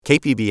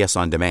KPBS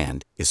On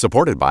Demand is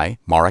supported by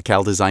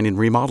Marroccal Design and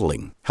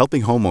Remodeling,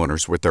 helping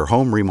homeowners with their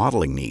home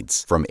remodeling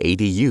needs. From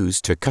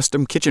ADUs to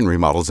custom kitchen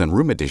remodels and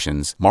room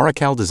additions,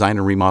 Marroccal Design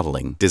and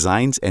Remodeling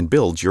designs and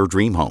builds your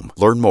dream home.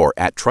 Learn more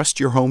at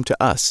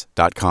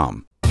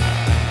trustyourhometous.com.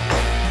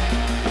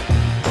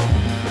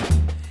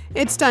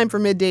 It's time for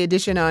Midday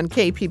Edition on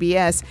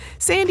KPBS.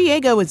 San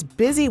Diego is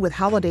busy with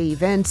holiday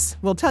events.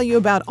 We'll tell you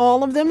about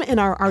all of them in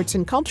our Arts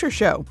and Culture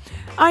show.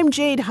 I'm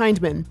Jade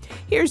Hindman.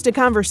 Here's to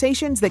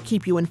conversations that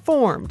keep you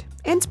informed,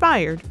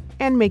 inspired,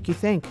 and make you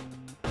think.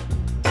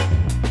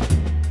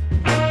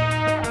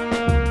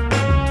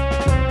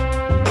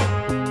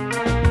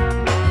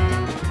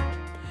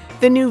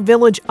 The new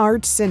Village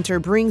Arts Center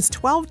brings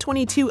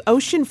 1222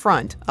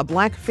 Oceanfront, a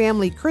Black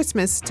family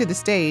Christmas, to the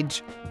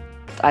stage.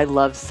 I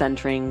love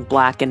centering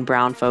Black and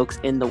Brown folks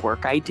in the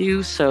work I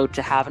do. So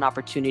to have an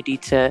opportunity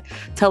to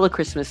tell a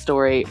Christmas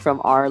story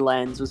from our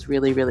lens was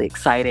really, really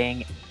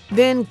exciting.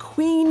 Then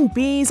Queen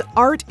Bee's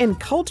Art and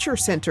Culture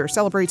Center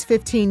celebrates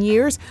 15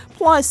 years,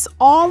 plus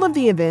all of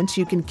the events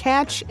you can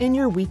catch in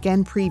your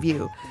weekend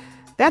preview.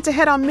 That's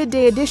ahead on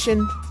Midday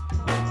Edition.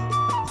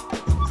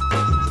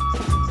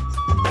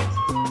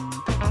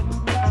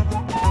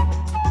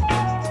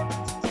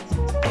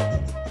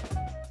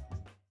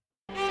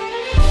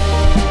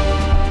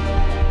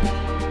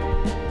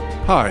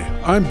 Hi,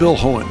 I'm Bill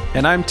Hohen.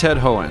 And I'm Ted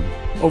Hohen.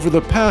 Over the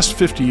past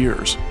 50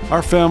 years,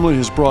 our family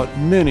has brought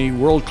many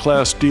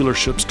world-class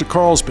dealerships to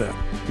Carlsbad,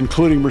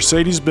 including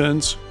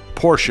Mercedes-Benz,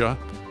 Porsche,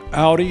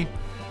 Audi,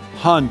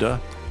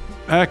 Honda,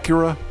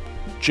 Acura,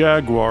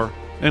 Jaguar,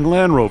 and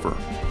Land Rover.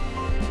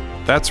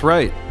 That's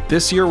right.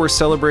 This year we're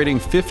celebrating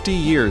 50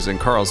 years in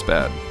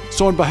Carlsbad.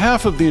 So on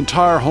behalf of the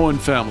entire Hohen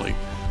family,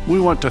 we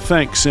want to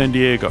thank San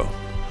Diego.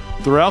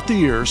 Throughout the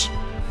years,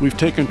 we've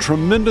taken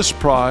tremendous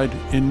pride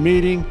in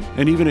meeting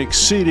and even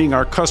exceeding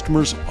our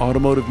customers'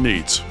 automotive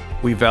needs.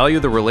 We value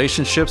the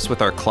relationships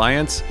with our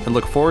clients and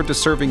look forward to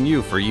serving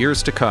you for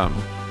years to come.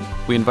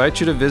 We invite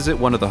you to visit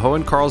one of the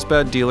Hohen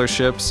Carlsbad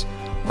dealerships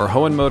or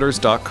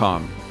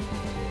hohenmotors.com.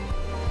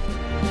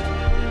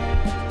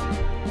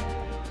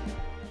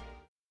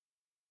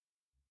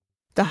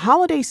 The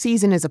holiday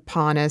season is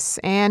upon us,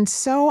 and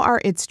so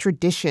are its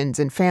traditions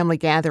and family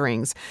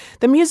gatherings.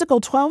 The musical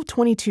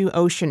 1222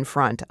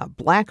 Oceanfront, a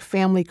Black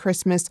family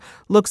Christmas,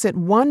 looks at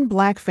one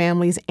Black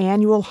family's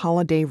annual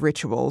holiday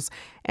rituals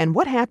and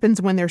what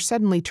happens when they're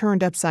suddenly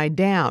turned upside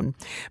down.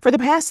 For the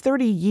past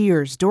 30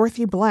 years,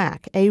 Dorothy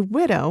Black, a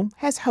widow,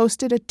 has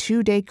hosted a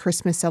 2-day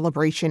Christmas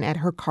celebration at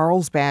her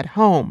Carlsbad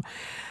home.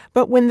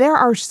 But when there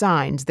are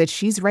signs that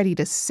she's ready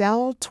to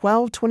sell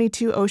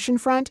 1222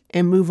 Oceanfront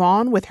and move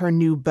on with her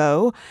new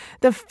beau,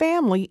 the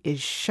family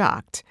is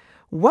shocked.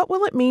 What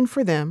will it mean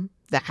for them,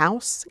 the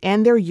house,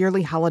 and their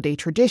yearly holiday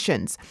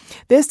traditions?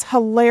 This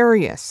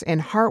hilarious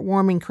and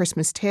heartwarming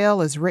Christmas tale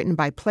is written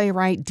by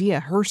playwright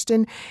Dia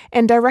Hurston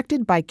and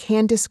directed by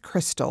Candace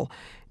Crystal.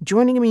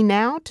 Joining me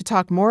now to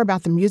talk more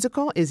about the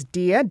musical is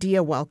Dia.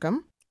 Dia,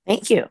 welcome.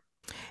 Thank you.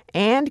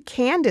 And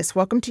Candace,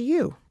 welcome to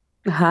you.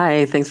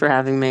 Hi, thanks for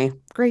having me.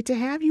 Great to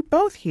have you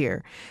both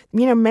here.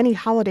 You know, many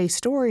holiday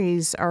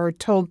stories are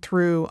told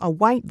through a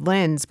white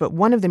lens, but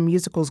one of the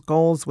musical's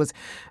goals was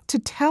to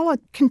tell a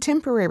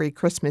contemporary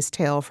Christmas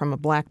tale from a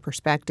Black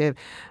perspective.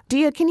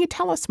 Dia, can you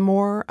tell us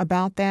more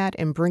about that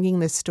and bringing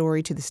this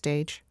story to the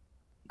stage?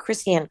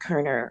 Christiane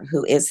Kerner,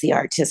 who is the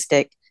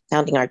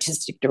founding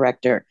artistic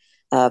director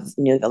of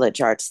New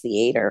Village Arts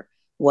Theater,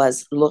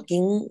 was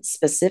looking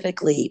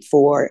specifically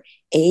for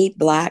a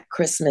Black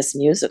Christmas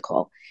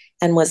musical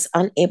and was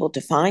unable to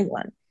find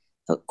one.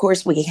 Of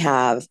course, we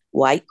have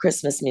white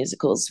Christmas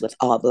musicals with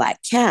all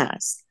Black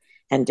casts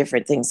and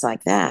different things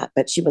like that,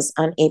 but she was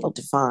unable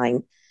to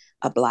find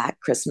a Black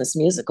Christmas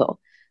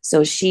musical.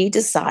 So she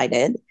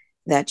decided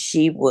that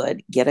she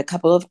would get a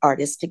couple of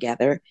artists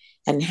together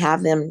and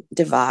have them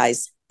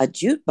devise a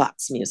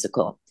jukebox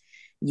musical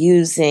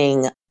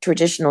using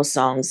traditional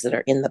songs that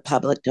are in the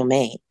public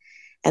domain.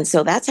 And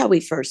so that's how we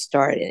first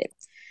started it.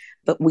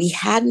 But we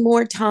had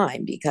more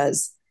time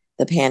because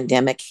the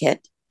pandemic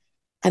hit.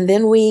 And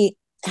then we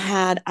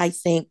had, I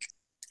think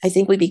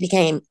we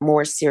became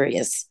more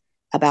serious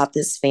about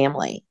this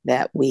family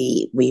that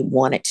we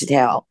wanted to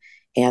tell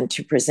and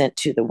to present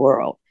to the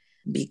world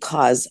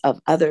because of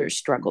other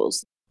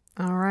struggles.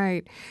 All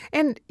right.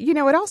 And, you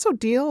know, it also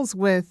deals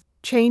with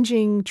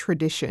changing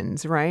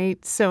traditions,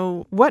 right?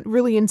 So what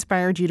really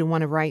inspired you to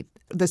want to write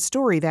the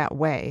story that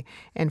way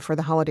and for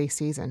the holiday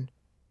season?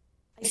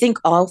 I think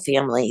all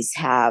families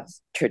have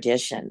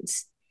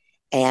traditions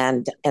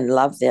and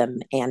love them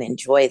and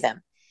enjoy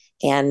them.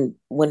 And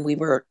when we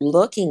were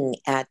looking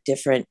at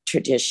different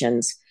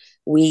traditions,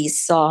 we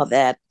saw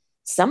that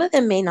some of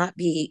them may not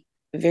be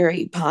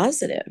very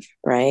positive,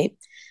 right?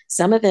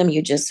 Some of them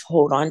you just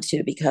hold on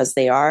to because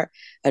they are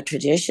a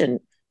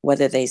tradition,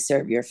 whether they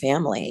serve your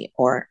family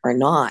or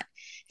not.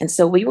 And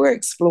so we were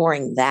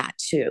exploring that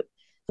too,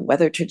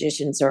 whether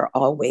traditions are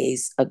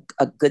always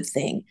a good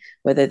thing,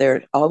 whether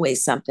they're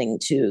always something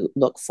to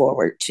look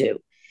forward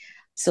to.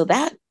 So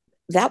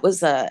that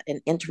was an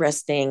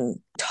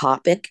interesting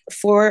topic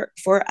for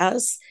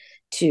us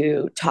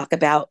to talk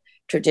about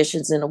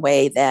traditions in a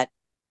way that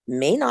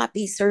may not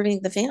be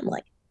serving the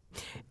family.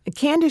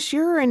 Candace,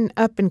 you're an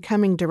up and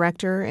coming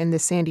director in the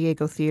San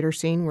Diego theater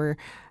scene where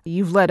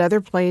you've led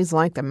other plays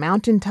like The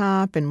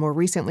Mountaintop and more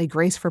recently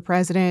Grace for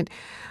President.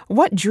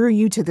 What drew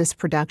you to this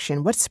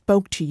production? What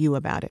spoke to you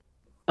about it?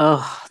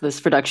 Oh,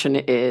 this production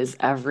is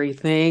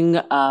everything.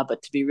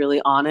 But to be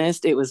really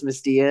honest, it was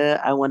Miss Dia.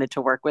 I wanted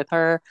to work with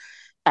her.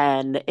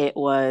 And it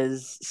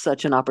was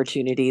such an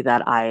opportunity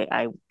that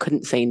I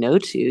couldn't say no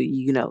to.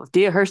 You know, if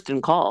Dia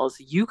Hurston calls,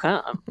 you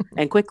come,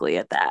 and quickly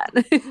at that.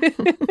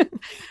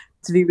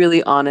 To be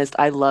really honest,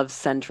 I love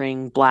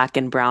centering Black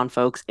and Brown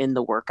folks in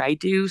the work I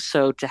do.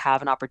 So to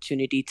have an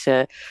opportunity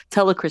to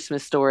tell a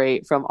Christmas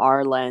story from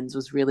our lens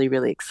was really,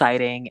 really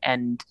exciting.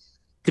 And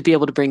to be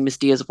able to bring Miss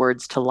Dia's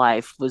words to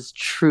life was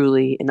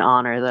truly an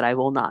honor that I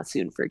will not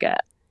soon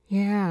forget.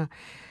 Yeah.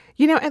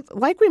 And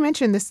like we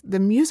mentioned, the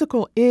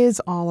musical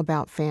is all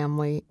about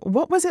family.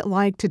 What was it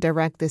like to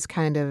direct this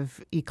kind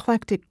of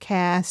eclectic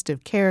cast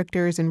of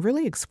characters and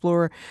really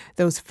explore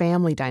those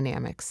family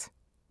dynamics?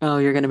 Oh,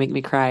 you're gonna make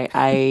me cry.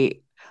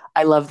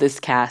 I love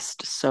this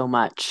cast so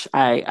much.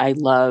 I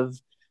love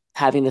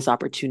having this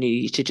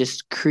opportunity to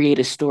just create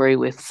a story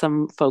with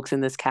some folks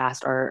in this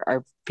cast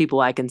are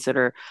people I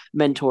consider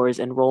mentors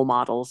and role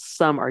models.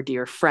 Some are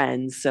dear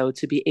friends. So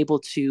to be able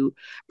to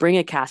bring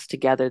a cast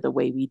together the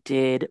way we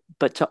did,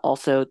 but to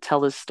also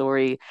tell a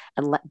story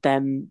and let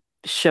them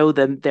show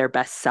them their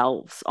best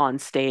selves on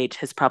stage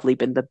has probably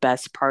been the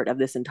best part of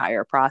this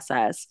entire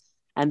process.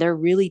 And they're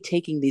really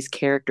taking these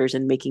characters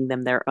and making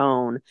them their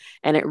own.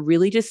 And it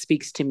really just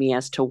speaks to me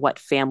as to what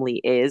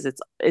family is.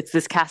 It's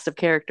this cast of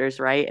characters,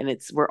 right? And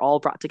it's we're all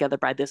brought together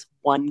by this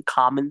one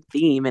common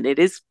theme, and it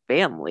is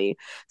family.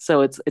 So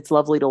it's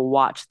lovely to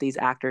watch these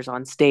actors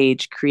on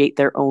stage create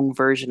their own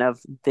version of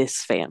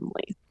this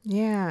family.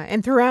 Yeah.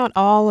 And throughout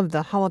all of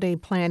the holiday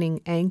planning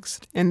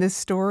angst in this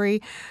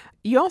story,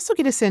 you also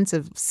get a sense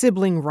of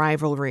sibling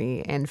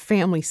rivalry and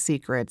family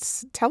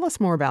secrets. Tell us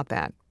more about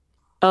that.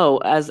 Oh,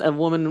 as a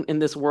woman in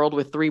this world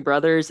with three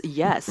brothers,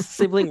 yes,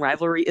 sibling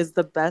rivalry is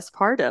the best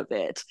part of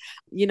it.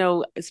 You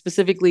know,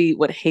 specifically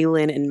what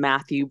Halen and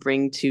Matthew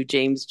bring to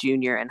James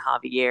Jr. and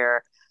Javier.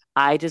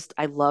 I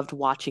loved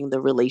watching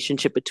the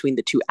relationship between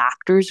the two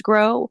actors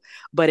grow,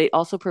 but it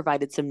also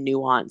provided some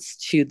nuance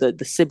to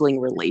the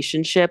sibling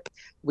relationship.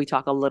 We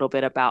talk a little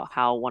bit about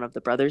how one of the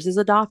brothers is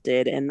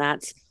adopted, and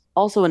that's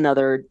also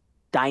another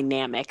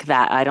dynamic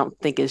that I don't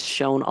think is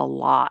shown a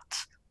lot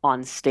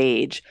on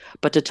stage.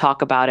 But to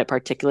talk about it,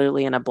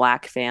 particularly in a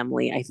Black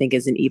family, I think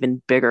is an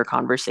even bigger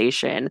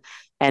conversation.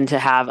 And to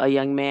have a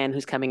young man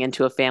who's coming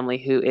into a family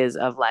who is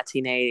of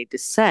Latina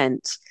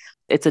descent,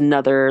 it's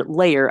another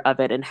layer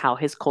of it and how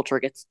his culture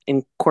gets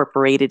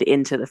incorporated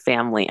into the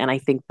family. And I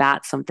think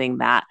that's something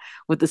that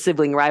with the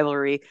sibling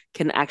rivalry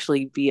can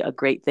actually be a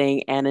great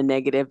thing and a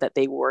negative that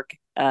they work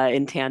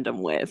in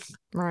tandem with.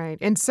 Right.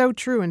 And so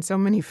true in so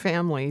many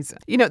families.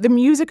 The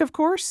music, of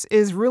course,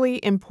 is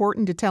really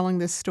important to telling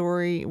this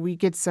story. We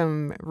get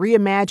some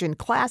reimagined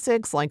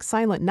classics like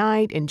Silent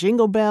Night and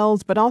Jingle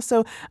Bells, but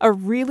also a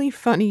really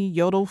funny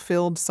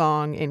yodel-filled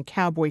song in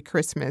Cowboy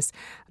Christmas.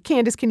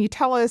 Candace, can you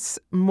tell us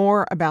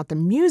more about the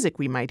music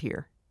we might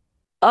hear?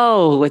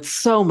 Oh, it's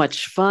so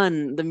much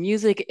fun. The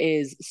music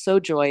is so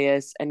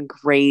joyous and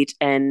great.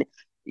 And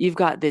you've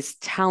got this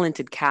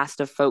talented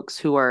cast of folks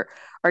who are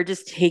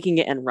just taking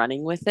it and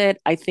running with it.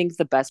 I think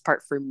the best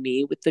part for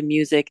me with the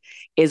music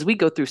is we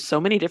go through so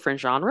many different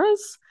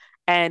genres.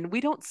 And we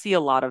don't see a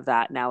lot of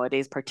that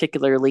nowadays,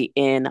 particularly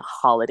in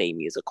holiday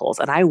musicals.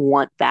 And I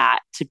want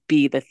that to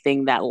be the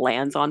thing that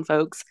lands on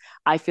folks.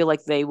 I feel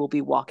like they will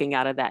be walking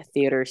out of that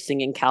theater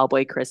singing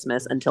Cowboy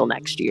Christmas until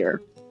next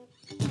year.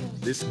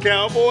 This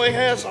cowboy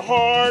has a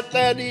heart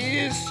that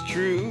is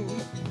true.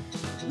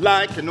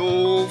 Like an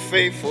old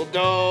faithful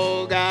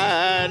dog,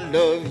 I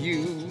love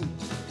you.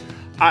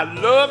 I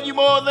love you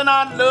more than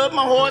I love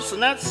my horse,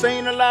 and that's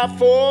saying a lot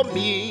for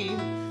me.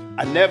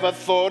 I never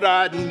thought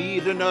I'd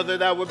meet another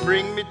that would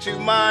bring me to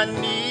my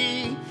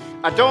knee.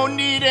 I don't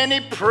need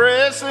any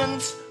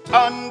presents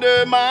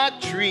under my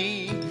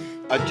tree.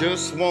 I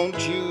just want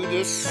you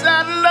to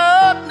saddle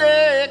up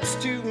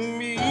next to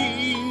me.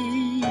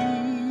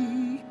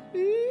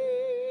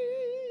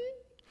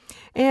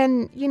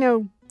 And,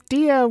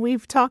 Dia,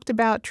 we've talked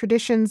about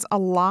traditions a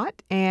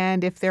lot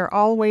and if they're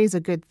always a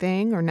good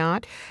thing or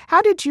not.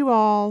 How did you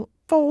all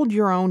fold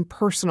your own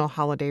personal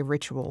holiday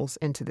rituals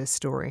into this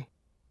story?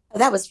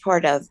 That was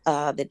part of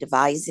the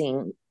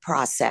devising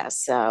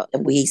process.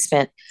 We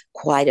spent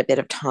quite a bit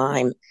of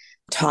time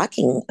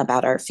talking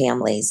about our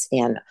families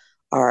and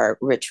our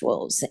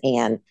rituals.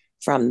 And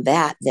from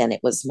that, then it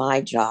was my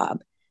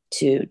job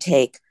to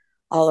take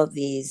all of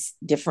these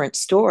different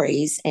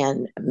stories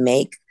and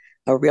make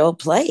a real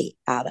play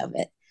out of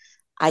it.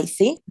 I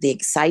think the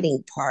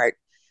exciting part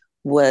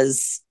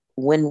was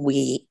when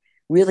we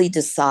really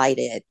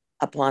decided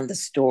upon the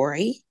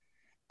story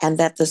and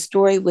that the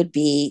story would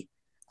be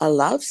a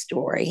love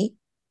story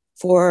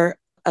for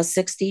a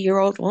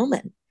 60-year-old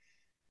woman.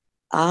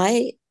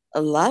 I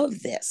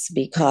love this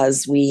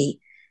because we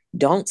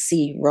don't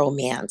see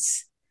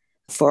romance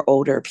for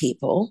older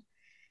people,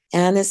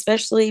 and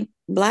especially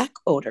Black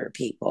older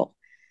people.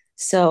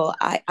 So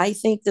I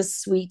think the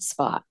sweet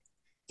spot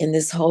in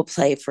this whole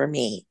play for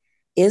me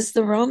is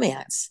the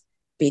romance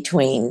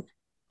between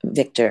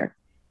Victor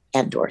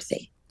and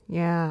Dorothy.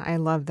 Yeah, I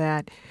love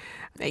that.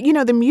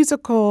 The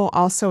musical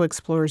also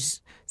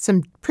explores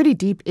some pretty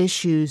deep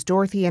issues.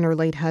 Dorothy and her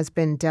late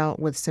husband dealt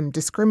with some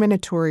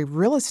discriminatory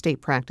real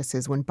estate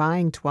practices when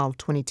buying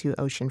 1222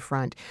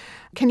 Oceanfront.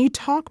 Can you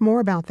talk more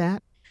about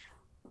that?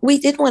 We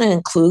did want to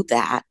include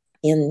that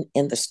in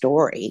the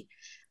story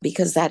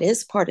because that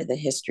is part of the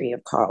history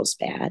of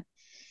Carlsbad.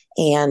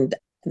 And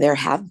there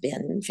have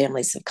been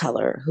families of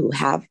color who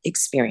have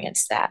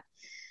experienced that.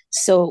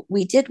 So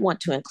we did want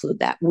to include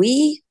that.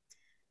 We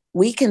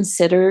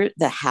consider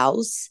the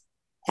house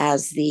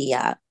as the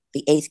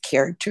eighth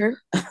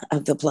character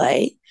of the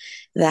play.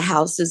 The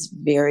house is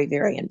very,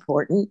 very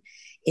important.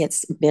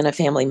 It's been a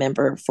family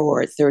member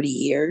for 30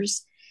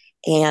 years,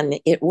 and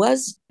it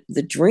was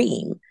the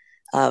dream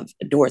of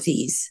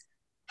Dorothy's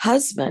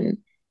husband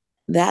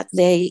that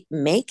they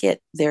make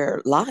it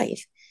their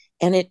life.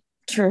 And it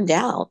turned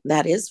out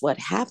that is what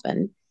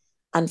happened,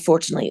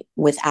 unfortunately,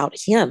 without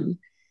him.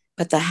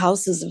 But the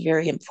house is a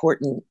very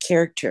important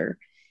character.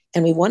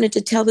 And we wanted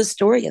to tell the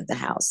story of the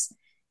house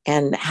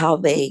and how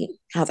the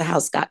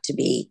house got to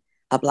be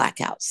a Black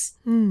house.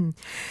 And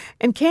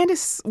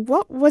Candace,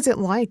 what was it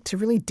like to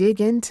really dig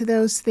into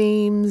those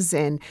themes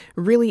and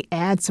really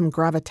add some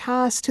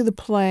gravitas to the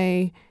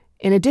play,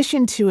 in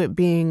addition to it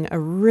being a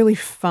really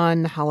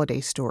fun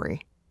holiday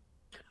story?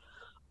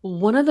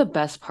 One of the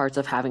best parts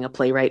of having a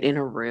playwright in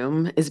a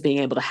room is being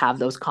able to have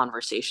those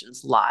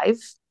conversations live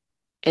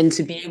and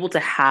to be able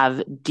to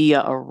have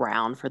Dia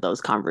around for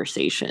those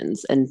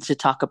conversations and to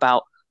talk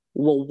about,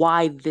 well,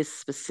 why this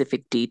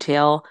specific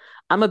detail.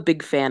 I'm a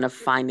big fan of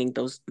finding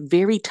those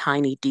very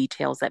tiny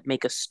details that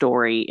make a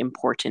story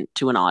important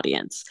to an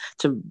audience,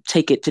 to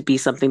take it to be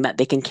something that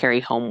they can carry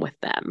home with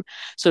them.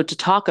 So to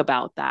talk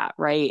about that,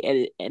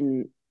 right?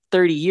 And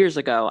 30 years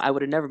ago, I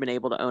would have never been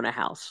able to own a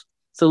house.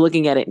 So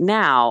looking at it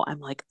now, I'm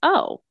like,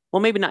 oh, well,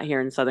 maybe not here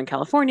in Southern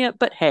California,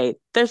 but hey,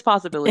 there's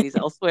possibilities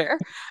elsewhere.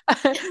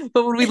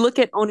 But when we look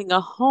at owning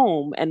a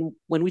home and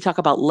when we talk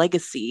about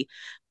legacy,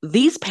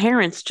 these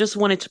parents just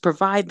wanted to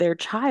provide their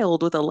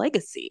child with a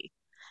legacy,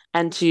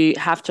 and to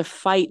have to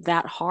fight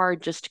that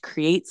hard just to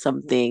create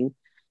something,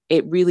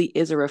 it really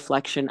is a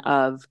reflection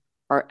of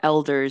our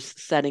elders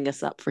setting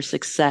us up for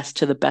success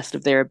to the best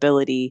of their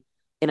ability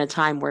in a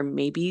time where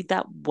maybe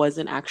that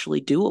wasn't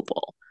actually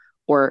doable,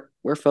 or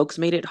where folks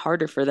made it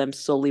harder for them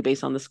solely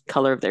based on the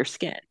color of their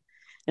skin.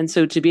 And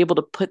so to be able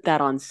to put that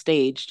on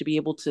stage, to be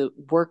able to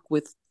work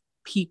with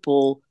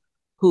people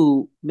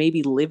who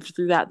maybe lived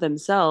through that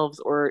themselves,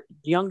 or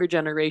younger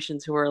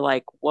generations who are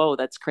like, whoa,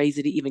 that's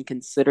crazy to even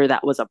consider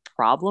that was a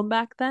problem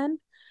back then.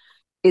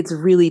 It's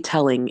really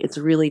telling. It's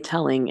really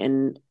telling.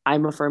 And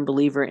I'm a firm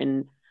believer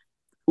in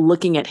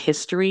looking at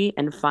history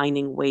and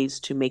finding ways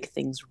to make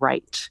things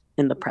right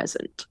in the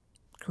present.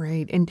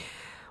 Great. And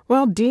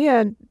well,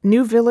 Dia,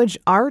 New Village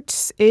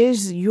Arts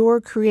is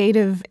your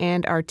creative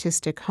and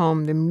artistic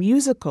home. The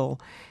musical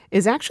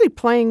is actually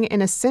playing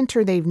in a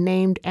center they've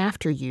named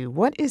after you.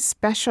 What is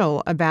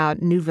special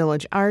about New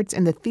Village Arts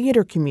and the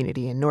theater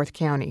community in North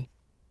County?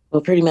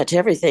 Well, pretty much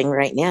everything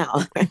right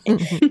now.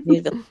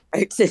 New Village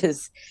Arts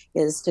is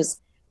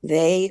just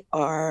they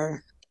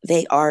are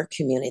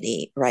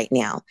community right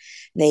now.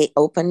 They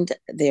opened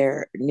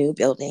their new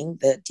building,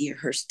 the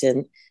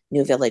Deerhurston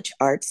New Village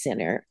Arts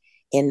Center,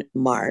 in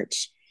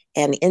March.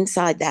 And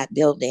inside that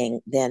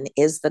building then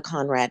is the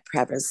Conrad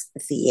Previs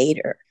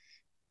Theater.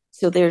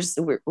 So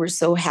we're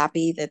so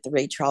happy that the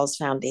Ray Charles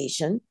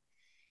Foundation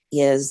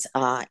is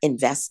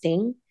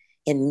investing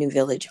in New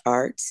Village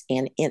Arts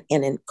and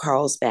in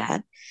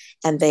Carlsbad.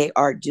 And they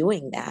are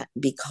doing that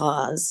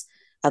because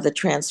of the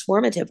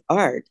transformative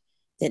art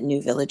that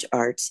New Village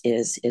Arts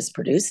is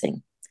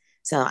producing.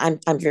 So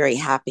I'm very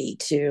happy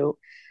to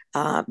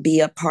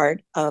be a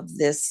part of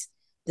this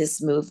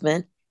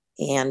movement,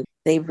 and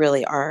they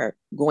really are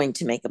going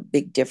to make a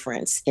big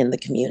difference in the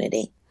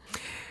community.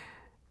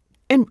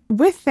 And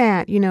with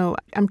that,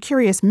 I'm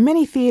curious,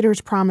 many theaters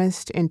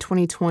promised in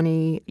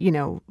 2020,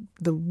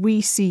 the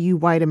We See You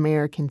White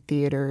American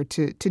Theater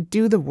to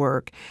do the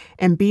work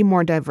and be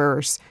more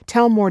diverse,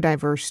 tell more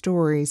diverse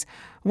stories.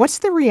 What's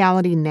the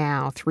reality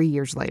now, 3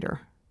 years later?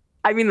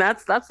 I mean,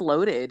 that's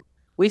loaded.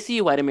 We See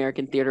You White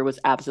American Theater was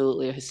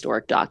absolutely a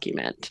historic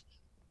document.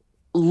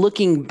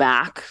 Looking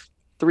back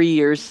 3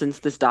 years since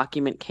this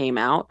document came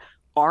out,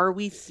 are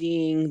we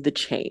seeing the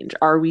change?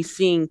 Are we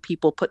seeing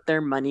people put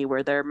their money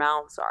where their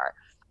mouths are?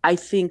 I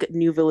think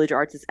New Village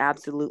Arts is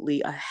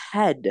absolutely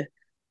ahead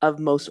of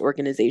most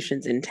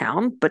organizations in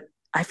town, but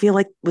I feel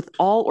like with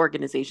all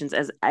organizations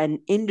as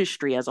an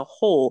industry as a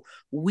whole,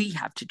 we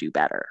have to do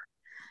better.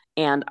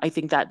 And I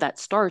think that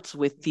starts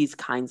with these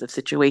kinds of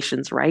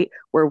situations, right?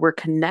 Where we're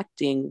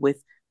connecting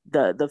with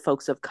the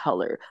folks of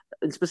color,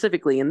 and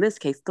specifically in this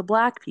case, the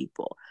Black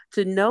people,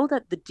 To know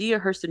that the Dia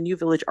Hurston New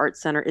Village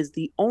Arts Center is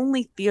the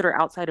only theater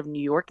outside of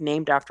New York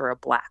named after a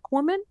Black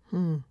woman,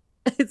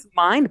 it's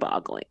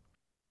mind-boggling.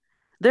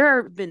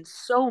 There have been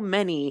so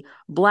many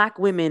Black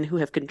women who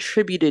have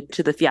contributed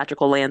to the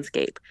theatrical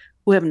landscape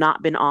who have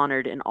not been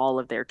honored in all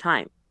of their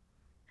time.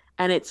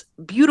 And it's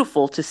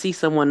beautiful to see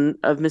someone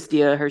of Miss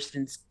Dia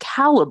Hurston's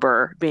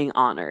caliber being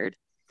honored.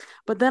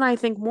 But then I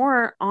think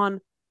more on,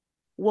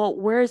 well,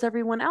 where is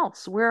everyone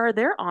else? Where are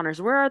their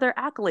honors? Where are their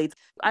accolades?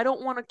 I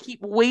don't want to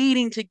keep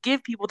waiting to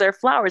give people their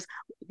flowers.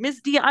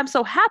 Miss Dia, I'm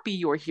so happy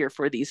you're here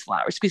for these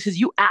flowers because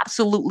you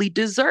absolutely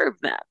deserve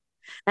them.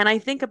 And I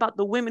think about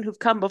the women who've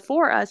come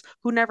before us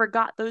who never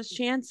got those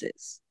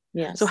chances.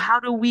 Yes. So how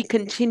do we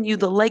continue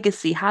the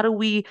legacy? How do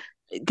we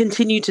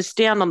continue to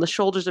stand on the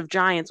shoulders of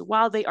giants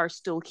while they are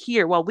still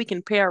here, while we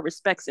can pay our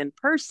respects in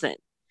person?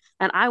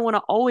 And I want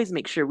to always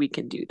make sure we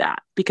can do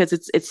that because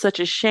it's such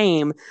a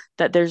shame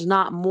that there's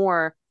not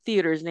more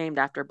theaters named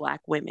after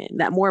Black women,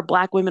 that more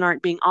Black women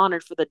aren't being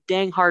honored for the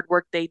dang hard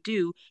work they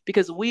do,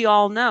 because we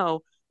all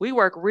know we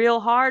work real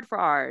hard for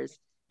ours,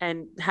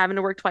 and having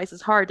to work twice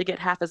as hard to get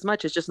half as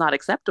much is just not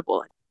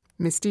acceptable.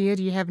 Miss Dia,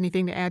 do you have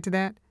anything to add to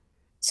that?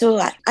 So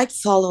I'd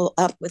follow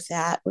up with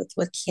that, with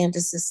what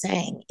Candace is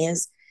saying,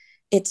 is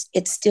it's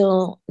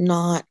still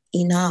not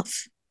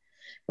enough,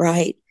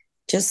 right?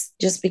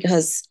 Just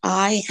because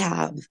I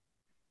have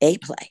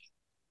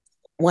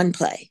one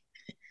play,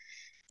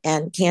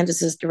 and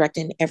Candace is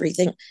directing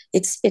everything,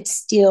 it's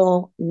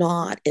still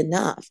not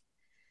enough.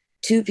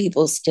 2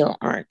 people still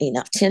aren't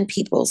enough. 10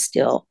 people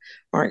still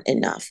aren't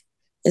enough.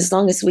 As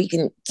long as we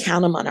can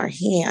count them on our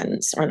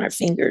hands or on our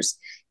fingers,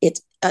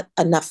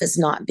 enough is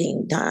not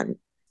being done.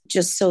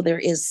 Just so there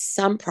is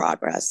some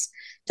progress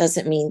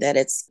doesn't mean that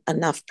it's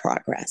enough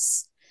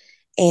progress.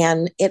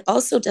 And it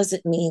also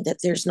doesn't mean that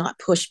there's not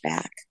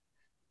pushback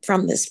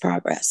from this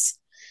progress.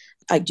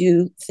 I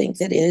do think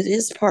that it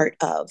is part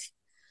of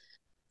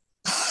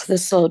the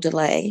slow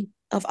delay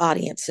of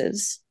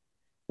audiences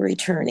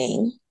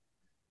returning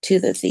to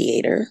the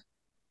theater.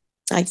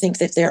 I think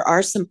that there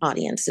are some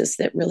audiences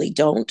that really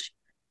don't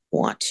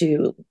want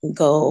to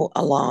go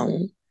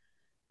along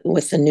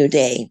with the new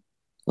day,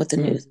 with the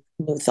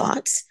new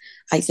thoughts.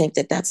 I think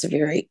that that's a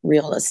very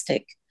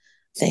realistic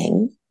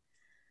thing.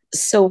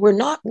 So we're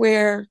not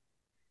where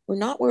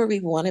we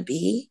want to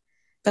be,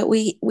 but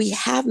we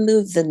have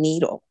moved the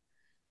needle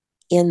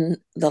in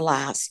the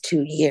last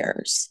 2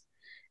 years.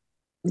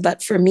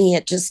 But for me,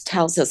 it just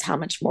tells us how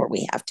much more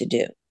we have to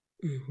do.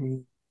 Mm-hmm.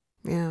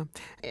 Yeah.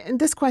 And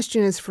this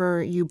question is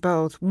for you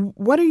both.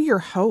 What are your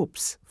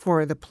hopes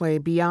for the play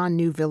Beyond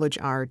New Village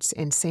Arts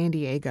in San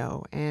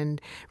Diego,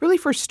 and really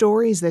for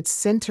stories that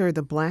center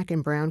the Black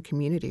and Brown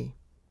community?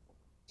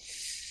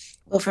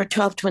 Well, for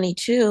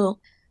 1222,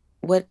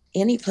 what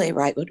any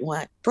playwright would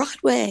want,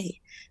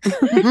 Broadway.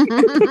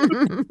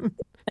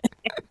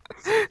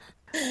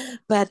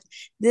 But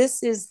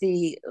this is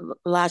the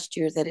last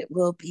year that it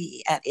will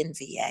be at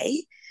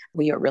NVA.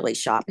 We are really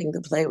shopping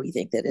the play. We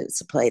think that it's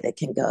a play that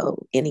can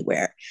go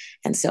anywhere.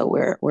 And so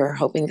we're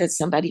hoping that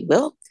somebody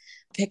will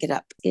pick it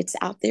up. It's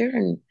out there,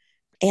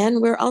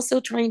 and we're also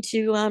trying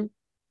to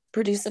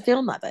produce a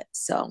film of it.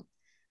 So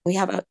we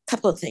have a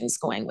couple of things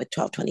going with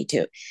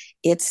 1222.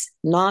 It's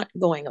not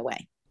going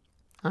away.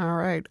 All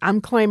right.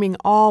 I'm claiming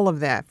all of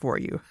that for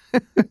you.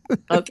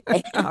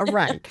 Okay. All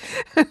right.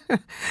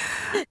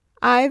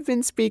 I've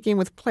been speaking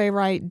with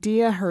playwright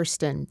Dia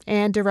Hurston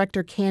and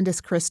director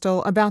Candace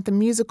Crystal about the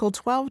musical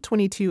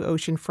 1222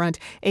 Oceanfront,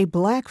 A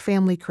Black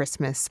Family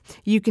Christmas.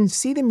 You can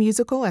see the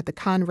musical at the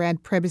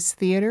Conrad Prebys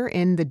Theater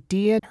in the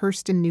Dia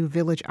Hurston New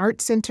Village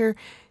Arts Center.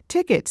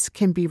 Tickets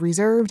can be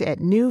reserved at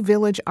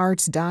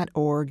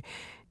newvillagearts.org.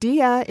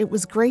 Dia, it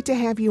was great to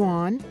have you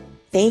on.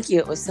 Thank you.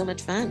 It was so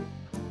much fun.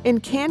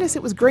 And Candace,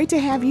 it was great to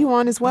have you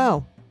on as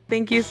well.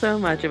 Thank you so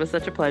much. It was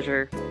such a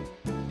pleasure.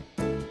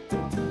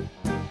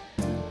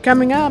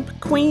 Coming up,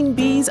 Queen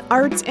Bee's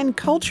Arts and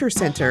Culture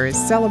Center is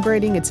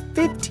celebrating its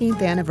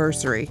 15th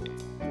anniversary.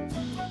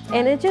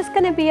 And it's just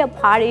going to be a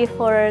party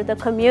for the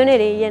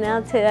community,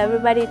 to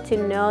everybody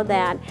to know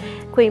that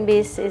Queen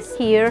Bee's is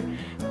here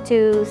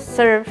to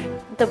serve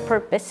the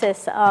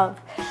purposes of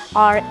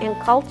art and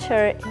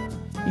culture.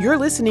 You're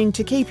listening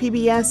to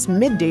KPBS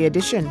Midday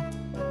Edition.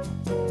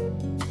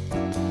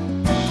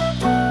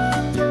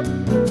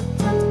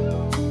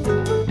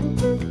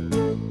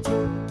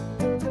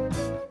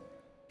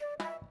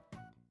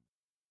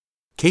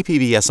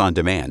 KPBS On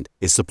Demand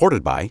is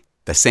supported by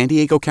the San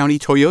Diego County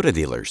Toyota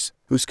dealers,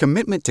 whose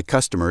commitment to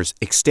customers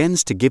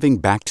extends to giving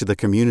back to the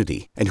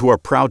community and who are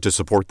proud to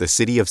support the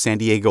City of San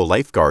Diego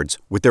lifeguards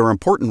with their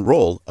important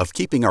role of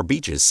keeping our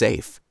beaches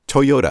safe.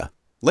 Toyota,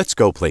 let's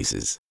go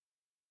places.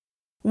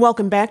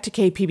 Welcome back to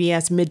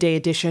KPBS Midday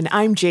Edition.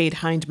 I'm Jade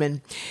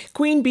Hindman.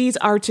 Queen Bee's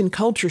Arts and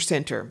Culture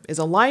Center is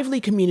a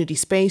lively community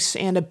space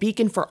and a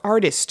beacon for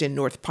artists in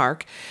North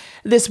Park.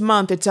 This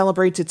month, it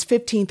celebrates its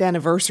 15th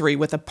anniversary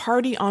with a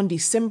party on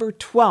December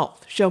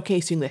 12th,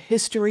 showcasing the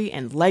history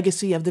and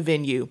legacy of the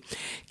venue.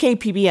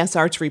 KPBS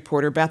arts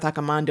reporter Beth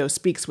Accomando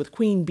speaks with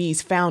Queen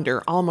Bee's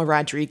founder, Alma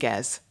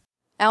Rodriguez.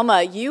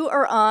 Alma, you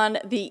are on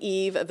the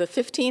eve of the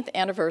 15th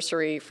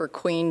anniversary for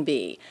Queen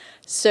Bee.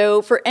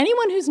 So for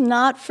anyone who's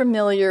not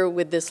familiar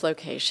with this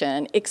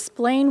location,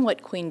 explain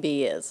what Queen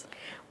Bee is.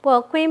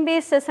 Well, Queen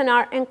Bee's is an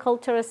art and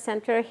cultural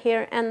center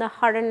here in the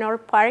heart of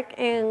North Park,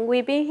 and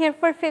we've been here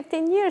for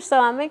 15 years, so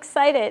I'm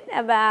excited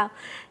about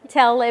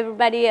tell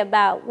everybody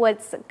about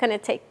what's going to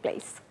take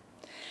place.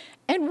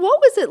 And what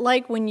was it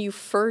like when you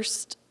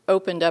first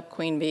opened up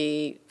Queen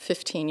Bee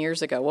 15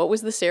 years ago? What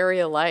was this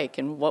area like,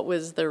 and what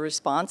was the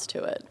response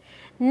to it?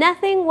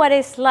 Nothing what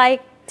it's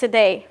like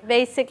today.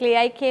 Basically,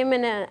 I came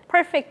in a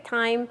perfect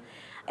time.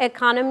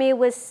 Economy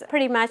was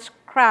pretty much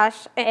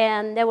crashed,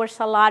 and there was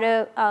a lot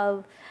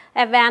of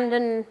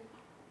abandoned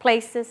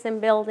places and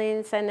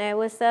buildings, and it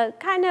was a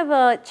kind of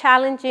a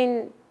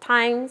challenging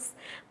times.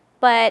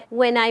 But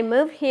when I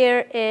moved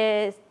here,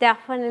 it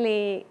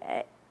definitely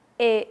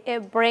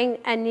it bring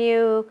a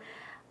new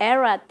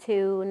era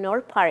to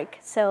North Park.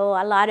 So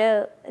a lot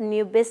of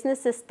new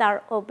businesses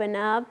start open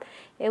up.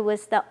 It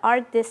was the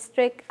art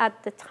district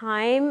at the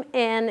time,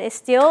 and it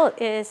still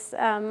is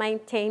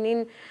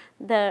maintaining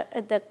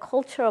the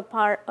cultural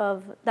part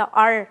of the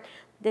art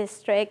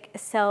district.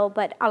 So,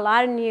 but a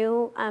lot of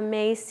new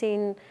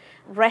amazing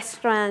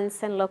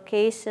restaurants and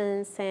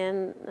locations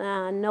and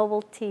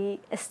novelty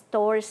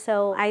stores.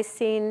 So I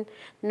seen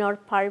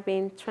North Park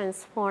being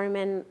transformed,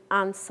 and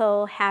I'm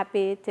so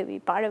happy to be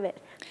part of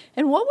it.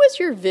 And what was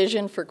your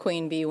vision for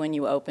Queen Bee when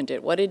you opened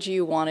it? What did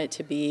you want it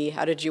to be?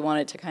 How did you want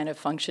it to kind of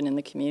function in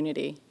the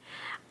community?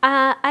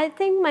 I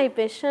think my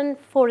vision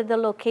for the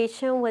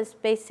location was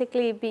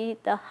basically be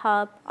the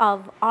hub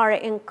of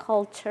art and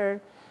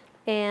culture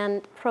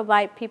and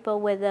provide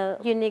people with a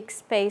unique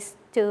space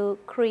to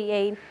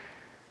create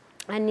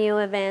new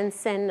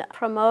events and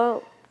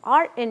promote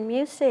art and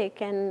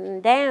music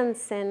and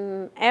dance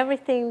and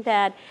everything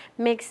that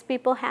makes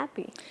people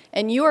happy.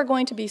 And you are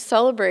going to be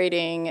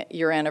celebrating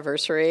your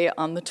anniversary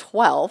on the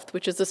 12th,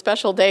 which is a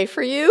special day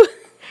for you.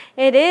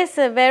 It is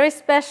a very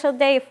special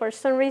day. For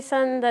some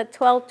reason, the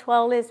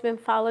 12-12 has been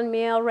following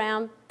me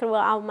around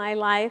throughout my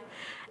life.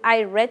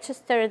 I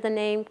registered the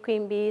name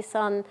Queen Bees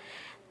on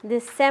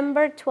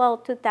December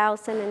 12,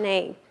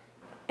 2008.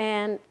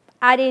 And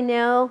I didn't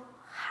know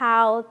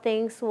how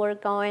things were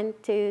going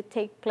to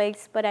take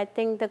place, but I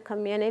think the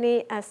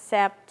community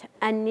accept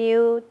a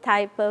new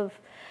type of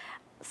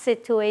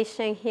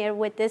situation here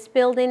with this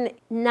building.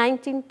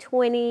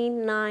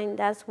 1929,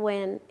 that's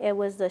when it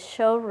was the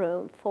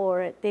showroom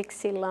for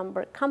Dixie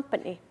Lumber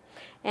Company.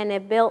 And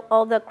it built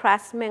all the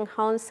craftsman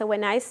homes. So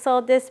when I saw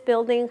this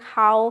building,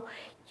 how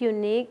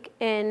unique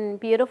and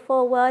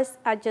beautiful it was,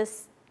 I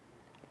just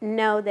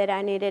know that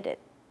I needed to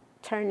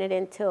turn it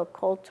into a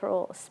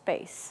cultural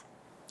space.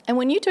 And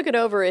when you took it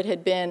over, it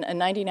had been a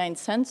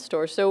 99-cent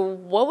store. So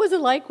what was it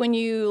like when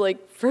you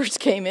first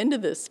came into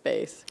this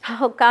space?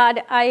 Oh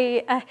God,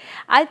 I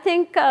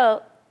think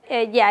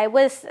yeah, it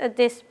was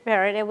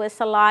disparate. It was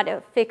a lot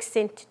of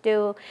fixing to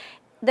do.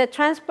 The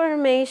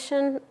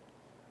transformation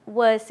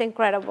was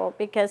incredible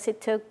because it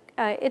took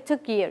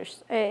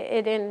years.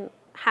 It didn't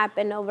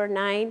happen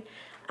overnight.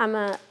 I'm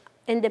a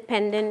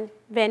independent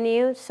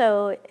venue,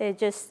 so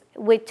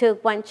we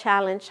took one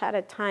challenge at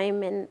a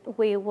time, and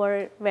we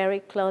worked very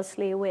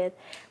closely with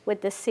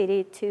the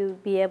city to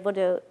be able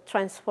to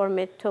transform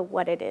it to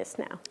what it is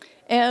now.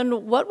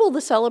 And what will the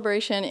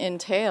celebration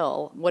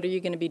entail? What are you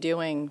going to be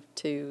doing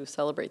to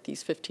celebrate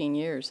these 15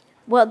 years?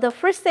 Well, the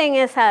first thing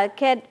is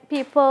get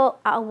people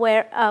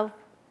aware of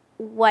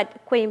what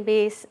Queen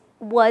Bee's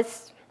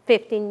was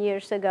 15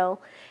 years ago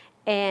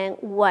and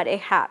what it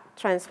had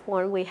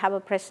transformed. We have a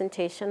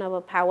presentation of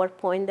a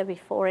PowerPoint, the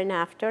before and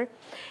after,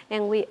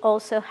 and we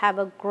also have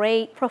a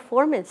great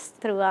performance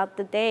throughout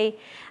the day.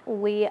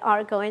 We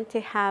are going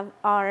to have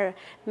our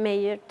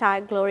Mayor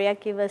Todd Gloria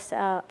give us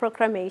a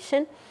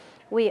proclamation.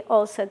 We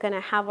also going to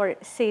have our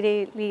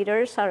city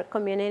leaders, our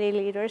community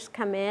leaders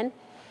come in.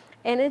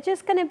 And it's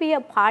just going to be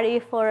a party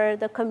for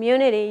the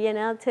community,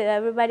 to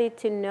everybody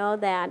to know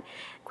that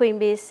Queen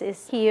Bee's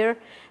is here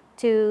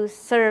to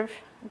serve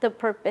the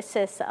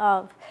purposes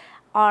of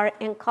art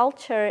and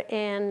culture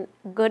and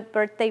good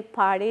birthday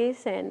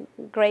parties and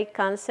great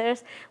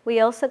concerts. We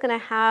also going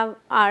to have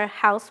our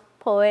house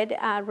poet,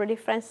 Rudy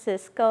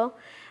Francisco,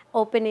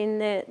 opening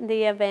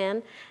the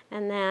event,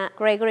 and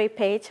Gregory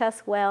Page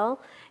as well.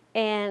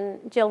 And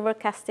Gilbert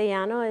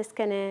Castellano is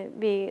going to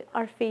be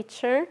our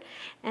feature.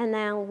 And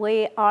then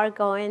we are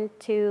going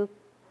to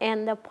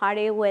end the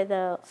party with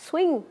a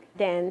swing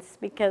dance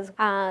because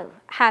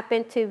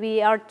happened to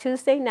be our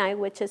Tuesday night,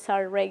 which is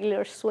our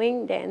regular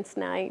swing dance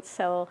night.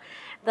 So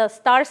the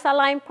stars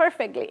align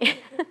perfectly.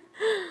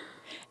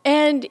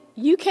 And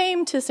you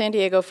came to San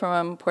Diego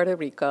from Puerto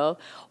Rico.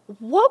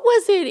 What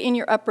was it in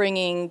your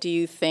upbringing, do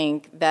you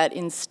think, that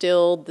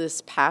instilled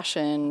this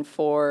passion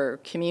for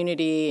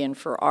community and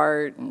for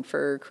art and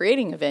for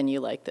creating a venue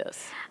like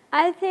this?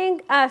 I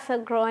think as a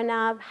growing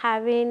up,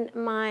 having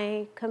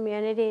my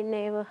community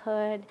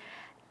neighborhood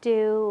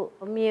do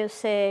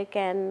music,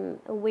 and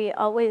we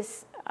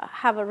always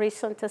have a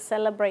reason to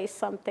celebrate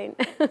something,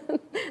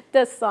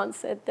 the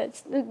sunset,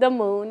 the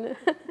moon.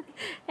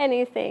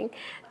 anything.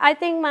 I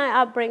think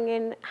my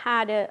upbringing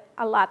had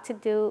a lot to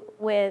do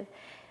with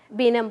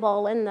being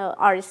involved in the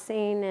art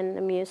scene and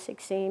the music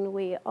scene.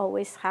 We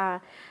always had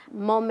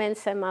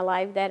moments in my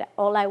life that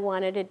all I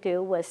wanted to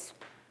do was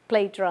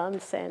play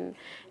drums, and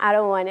I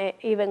don't want to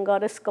even go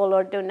to school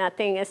or do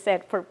nothing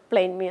except for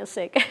playing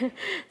music.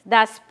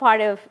 That's part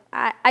of,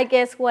 I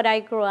guess what I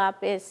grew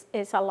up is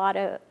a lot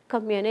of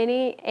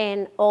community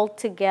and all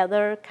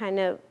together kind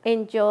of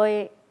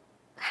enjoy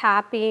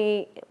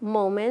happy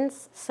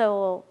moments.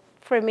 So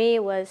for me,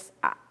 it was,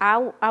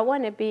 I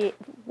want to be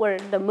where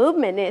the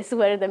movement is,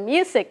 where the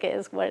music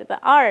is, where the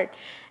art.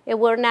 If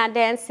we're not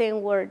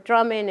dancing, we're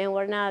drumming, and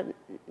we're not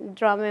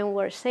drumming,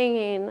 we're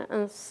singing.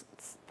 And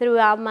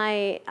throughout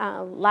my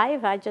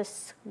life, I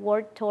just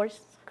worked towards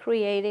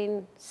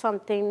creating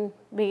something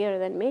bigger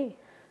than me.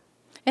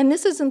 And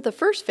this isn't the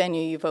first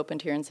venue you've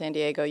opened here in San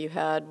Diego. You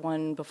had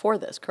one before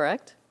this,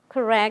 correct?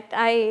 Correct.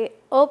 I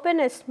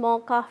opened a small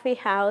coffee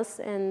house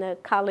in the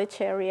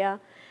college area.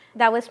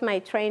 That was my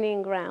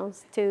training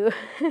grounds to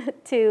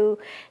to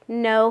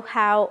know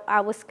how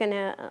I was going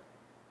to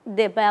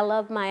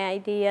develop my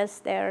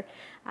ideas there.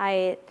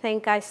 I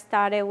think I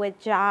started with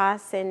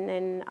jazz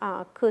and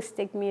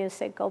acoustic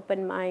music,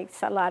 open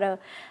mics, a lot of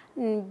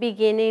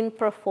beginning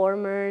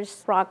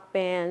performers, rock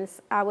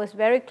bands. I was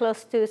very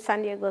close to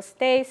San Diego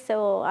State,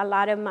 so a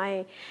lot of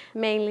my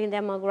mainly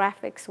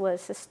demographics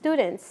was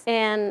students.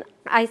 And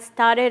I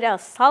started a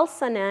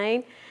salsa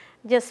night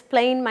just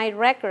playing my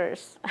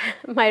records,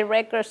 my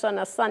records on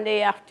a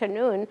Sunday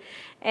afternoon,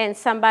 and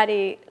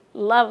somebody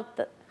loved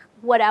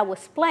what I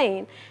was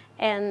playing.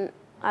 And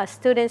a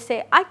student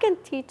said, I can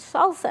teach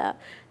salsa.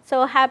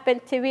 So it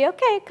happened to be,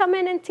 okay, come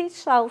in and teach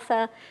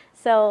salsa.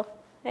 So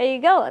there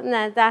you go.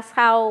 And that's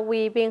how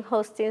we've been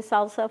hosting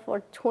salsa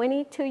for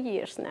 22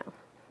 years now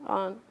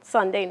on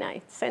Sunday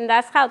nights. And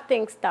that's how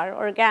things start,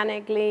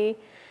 organically,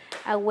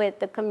 with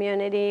the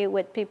community,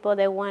 with people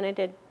that wanted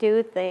to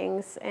do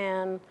things.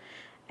 And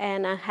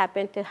I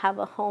happened to have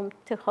a home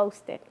to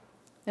host it.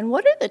 And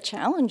what are the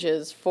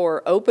challenges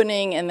for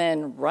opening and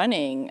then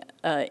running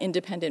an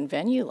independent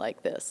venue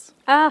like this?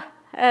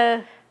 For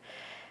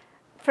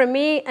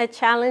me, a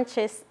challenge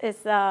is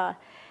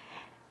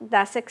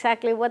that's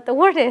exactly what the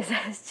word is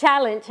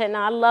challenge. And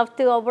I love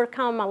to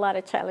overcome a lot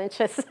of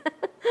challenges.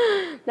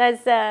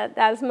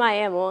 That's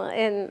my MO.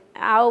 And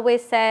I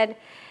always said,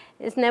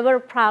 it's never a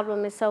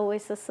problem, it's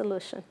always a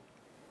solution.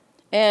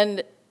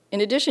 And in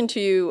addition to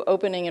you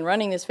opening and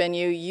running this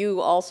venue, you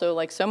also,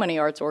 like so many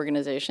arts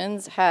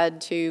organizations,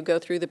 had to go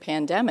through the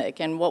pandemic.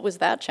 And what was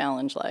that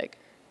challenge like?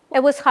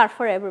 It was hard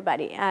for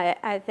everybody,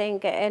 I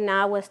think, and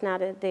I was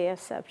not the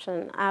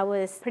exception. I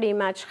was pretty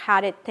much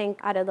had to think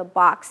out of the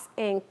box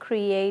and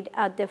create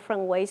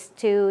different ways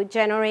to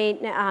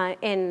generate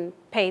and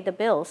pay the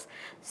bills.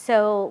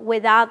 So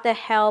without the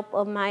help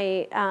of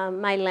my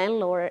my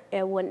landlord,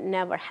 it would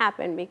never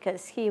happen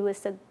because he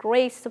was a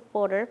great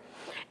supporter.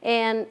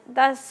 And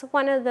that's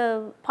one of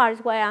the parts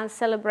why I'm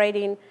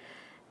celebrating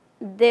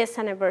this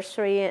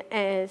anniversary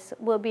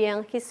will be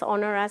in his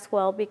honor as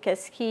well,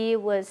 because he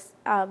was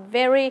a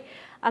very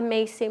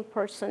amazing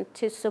person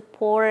to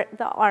support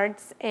the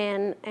arts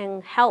and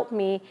help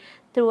me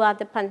throughout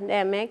the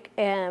pandemic,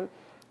 and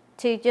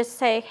to just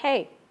say,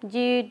 hey,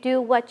 you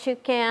do what you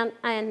can,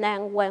 and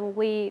then when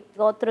we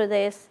go through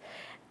this,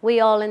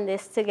 we all in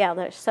this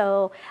together.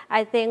 So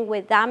I think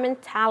with that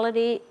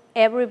mentality,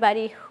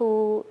 everybody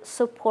who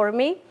support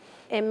me,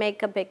 it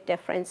make a big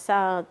difference.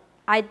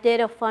 I did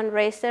a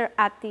fundraiser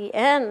at the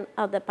end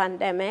of the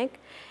pandemic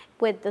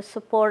with the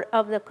support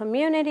of the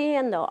community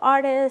and the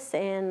artists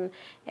and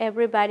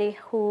everybody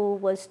who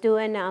was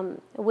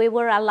doing, we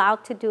were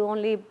allowed to do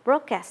only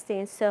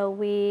broadcasting. So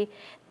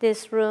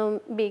this room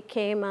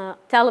became a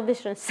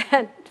television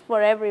set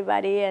for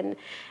everybody. And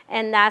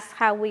that's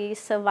how we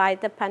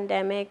survived the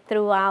pandemic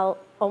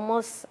throughout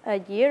almost a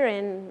year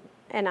and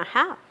a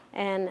half.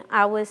 And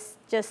I was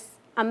just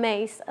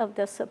amazed of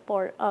the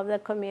support of the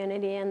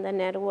community and the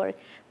network,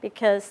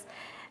 because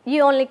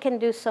you only can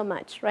do so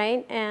much,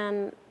 right?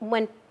 And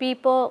when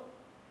people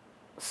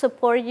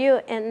support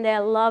you and they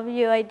love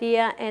your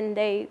idea and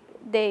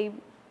they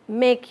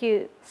make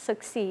you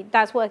succeed,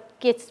 that's what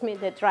gives me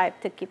the drive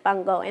to keep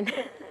on going.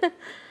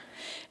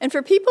 And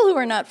for people who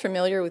are not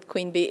familiar with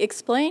Queen Bee,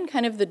 explain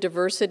kind of the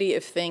diversity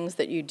of things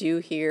that you do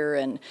here.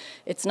 And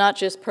it's not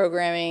just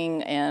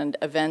programming and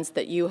events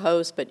that you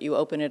host, but you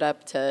open it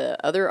up to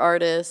other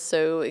artists.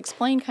 So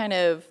explain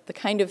the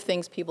kind of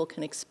things people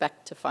can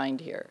expect to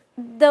find here.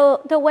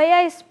 The way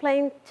I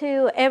explain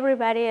to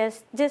everybody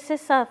is this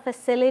is a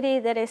facility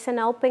that is an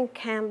open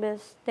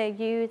canvas that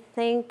you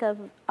think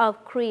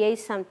of create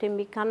something,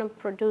 become a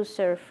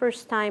producer,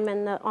 first time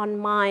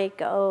on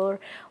mic or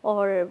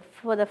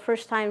for the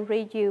first time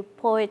read you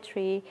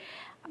poetry.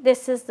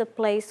 This is the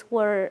place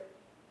where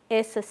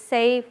it's a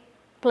safe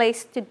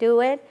place to do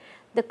it.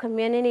 The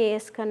community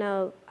is going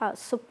to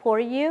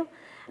support you.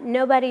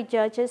 Nobody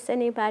judges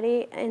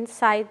anybody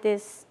inside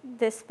this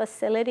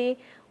facility.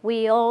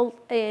 We all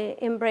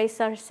embrace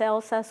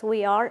ourselves as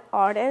we are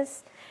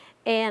artists,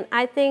 And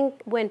I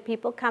think when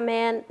people come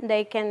in,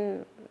 they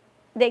can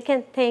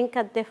think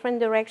a different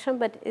direction,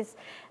 but it's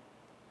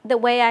the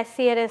way I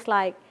see it is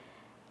like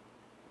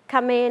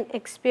come in,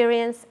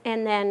 experience,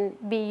 and then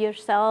be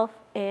yourself.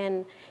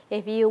 And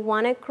if you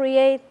want to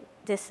create,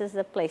 this is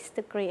the place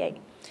to create.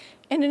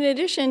 And in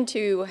addition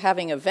to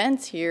having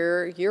events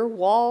here, your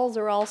walls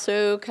are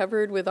also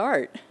covered with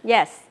art.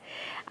 Yes.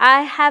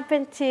 I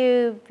happen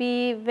to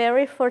be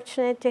very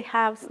fortunate to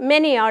have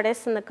many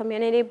artists in the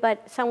community,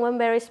 but someone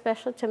very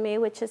special to me,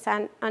 which is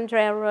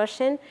Andrea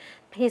Roshin.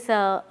 He's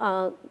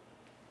a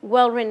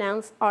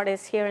well-renowned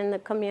artist here in the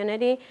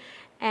community.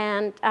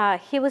 And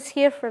he was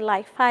here for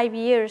like 5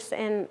 years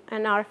in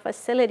our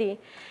facility.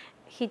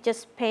 He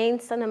just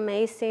paints an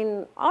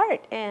amazing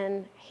art,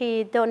 and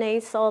he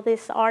donates all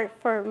this art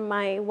for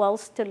my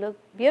walls to look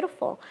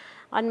beautiful.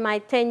 On my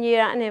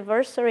 10-year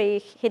anniversary,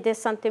 he did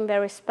something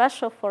very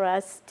special for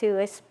us to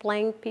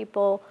explain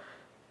people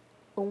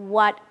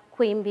what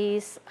Queen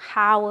Bee's,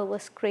 how it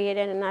was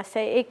created. And I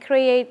say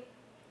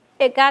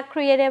it got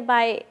created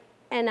by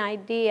an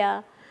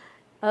idea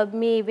of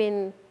me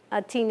being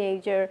a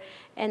teenager,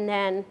 and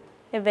then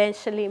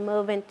eventually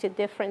move into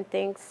different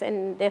things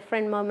and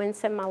different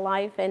moments in my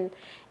life, and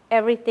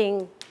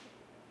everything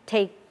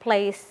take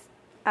place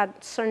at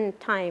a certain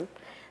time.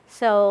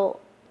 So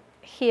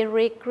he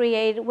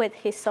recreated with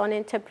his own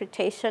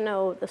interpretation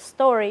of the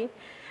story,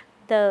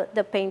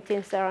 the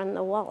paintings that are on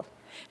the wall.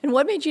 And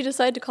what made you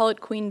decide to call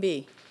it Queen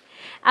Bee?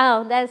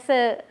 Oh, that's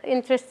an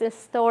interesting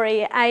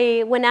story.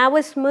 When I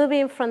was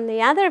moving from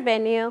the other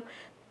venue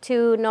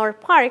to North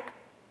Park,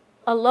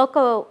 a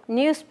local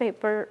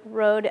newspaper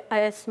wrote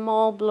a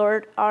small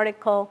blurred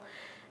article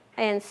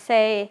and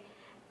say,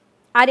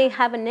 I didn't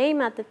have a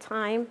name at the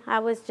time. I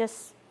was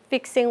just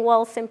fixing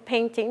walls and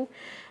painting.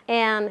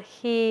 And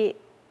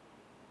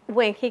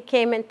when he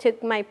came and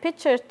took my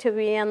picture to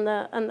be on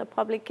the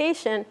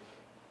publication,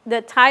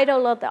 the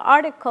title of the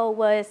article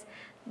was,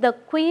 "The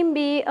Queen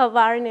Bee of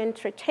Art and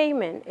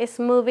Entertainment is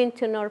moving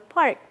to North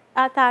Park."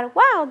 I thought,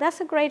 wow,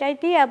 that's a great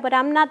idea, but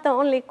I'm not the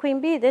only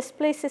Queen Bee. This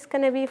place is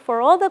going to be for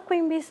all the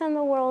Queen Bees in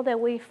the world that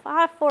we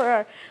fought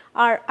for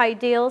our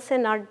ideals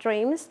and our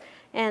dreams.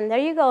 And there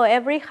you go,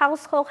 every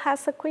household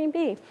has a Queen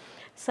Bee.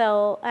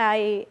 So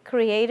I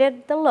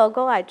created the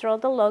logo, I drew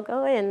the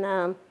logo,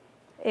 and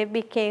it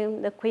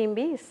became the Queen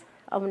Bees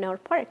of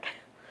North Park.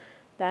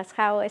 That's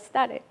how it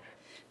started.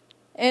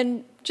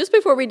 And just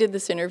before we did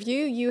this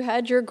interview, you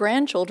had your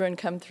grandchildren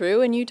come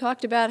through, and you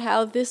talked about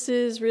how this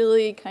is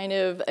really kind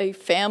of a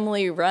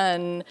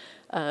family-run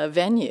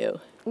venue.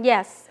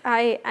 Yes,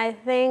 I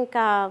think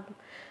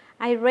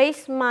I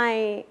raised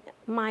my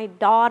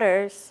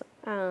daughters.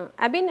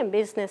 I've been in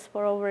business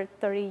for over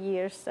 30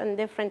 years and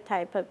different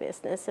type of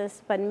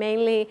businesses, but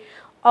mainly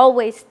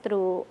always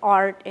through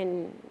art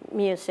and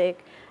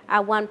music.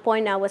 At one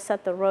point, I was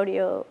at the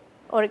rodeo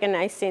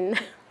organizing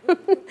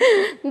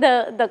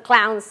the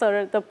clowns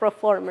or the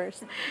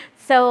performers.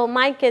 So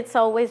my kids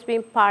always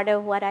been part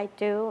of what I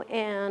do,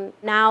 and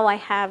now I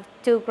have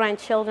 2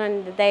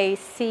 grandchildren. They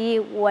see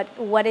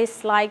what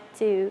it's like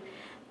to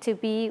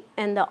be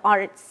in the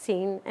art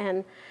scene,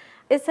 and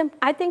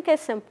I think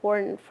it's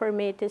important for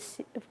me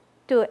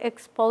to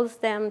expose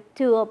them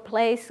to a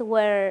place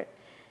where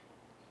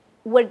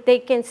they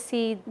can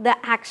see the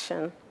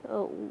action,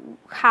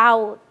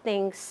 how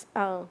things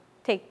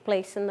take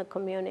place in the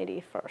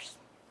community first.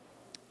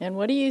 And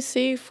what do you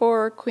see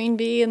for Queen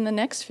Bee in the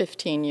next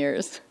 15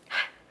 years?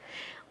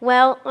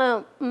 Well,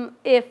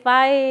 if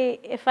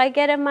I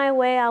get in my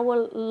way, I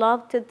would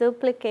love to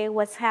duplicate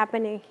what's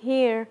happening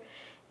here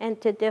and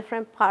to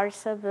different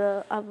parts of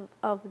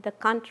the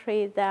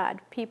country,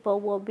 that people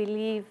will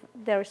believe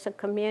there's a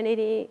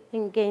community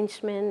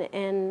engagement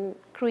and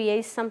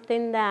create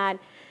something that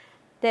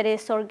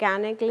is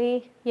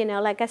organically,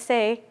 like I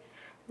say,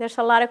 there's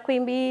a lot of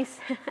Queen Bees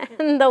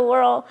in the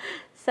world.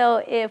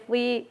 So if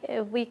we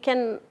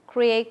can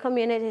create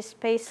community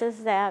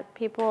spaces that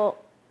people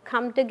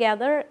come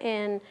together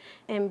and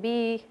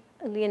be,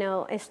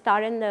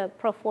 start in the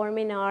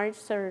performing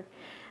arts, or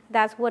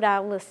that's what I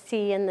will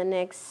see in the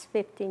next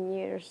 15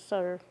 years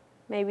or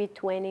maybe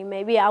 20.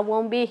 Maybe I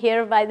won't be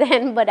here by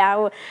then, but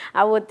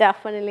I would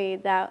definitely,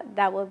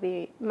 that will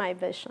be my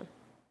vision.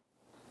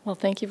 Well,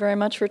 thank you very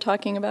much for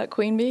talking about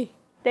Queen Bee.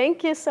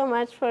 Thank you so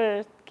much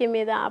for giving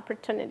me the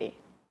opportunity.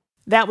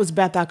 That was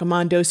Beth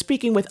Accomando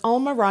speaking with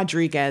Alma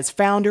Rodriguez,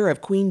 founder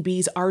of Queen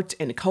Bee's Art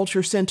and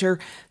Culture Center.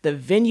 The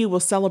venue will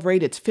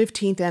celebrate its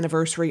 15th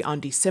anniversary on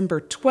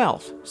December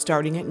 12th,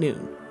 starting at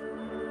noon.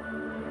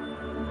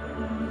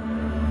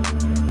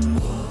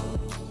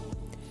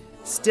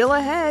 Still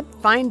ahead,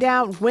 find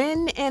out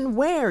when and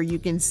where you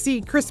can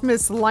see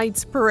Christmas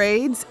lights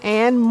parades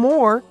and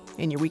more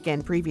in your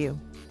weekend preview.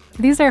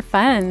 These are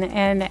fun,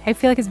 and I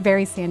feel like it's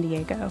very San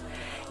Diego.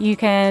 You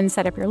can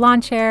set up your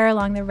lawn chair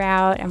along the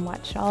route and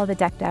watch all the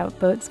decked out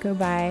boats go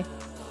by.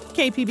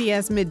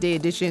 KPBS Midday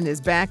Edition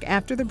is back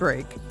after the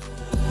break.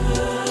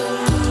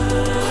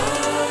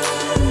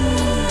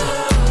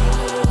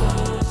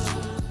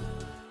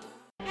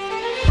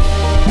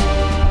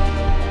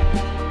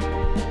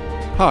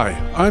 Hi,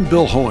 I'm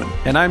Bill Hohen.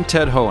 And I'm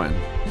Ted Hohen.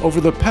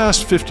 Over the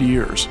past 50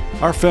 years,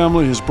 our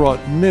family has brought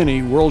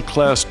many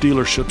world-class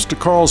dealerships to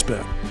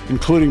Carlsbad,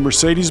 including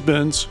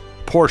Mercedes-Benz,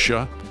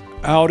 Porsche,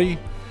 Audi,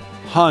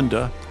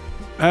 Honda,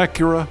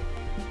 Acura,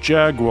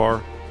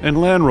 Jaguar, and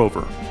Land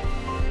Rover.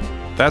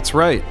 That's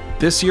right.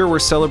 This year we're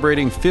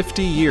celebrating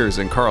 50 years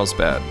in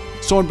Carlsbad.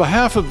 So on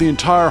behalf of the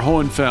entire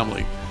Hohen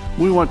family,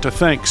 we want to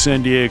thank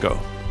San Diego.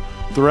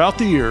 Throughout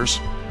the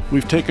years,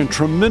 we've taken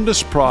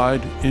tremendous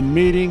pride in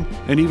meeting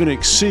and even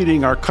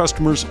exceeding our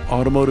customers'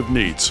 automotive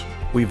needs.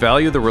 We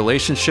value the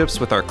relationships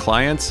with our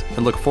clients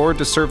and look forward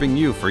to serving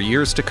you for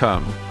years to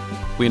come.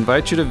 We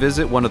invite you to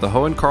visit one of the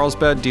Hohen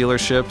Carlsbad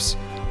dealerships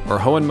or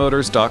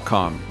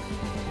hohenmotors.com.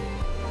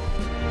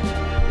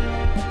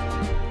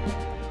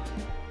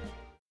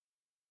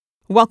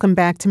 Welcome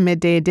back to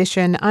Midday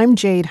Edition. I'm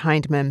Jade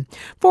Hindman.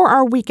 For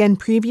our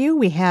weekend preview,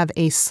 we have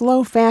a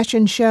slow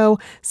fashion show,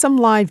 some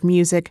live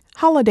music,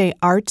 holiday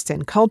arts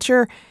and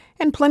culture,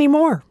 and plenty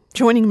more.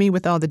 Joining me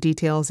with all the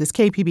details is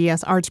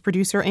KPBS arts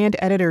producer and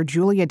editor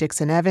Julia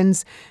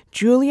Dixon-Evans.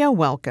 Julia,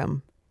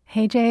 welcome.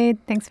 Hey,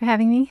 Jade. Thanks for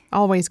having me.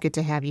 Always good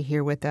to have you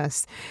here with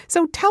us.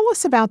 So tell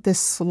us about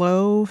this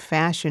slow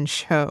fashion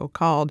show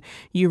called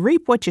You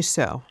Reap What You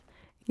Sow.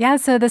 Yeah,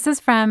 so this is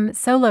from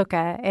Sew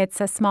Loca.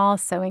 It's a small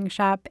sewing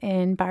shop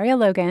in Barrio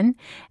Logan,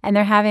 and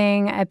they're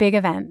having a big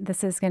event.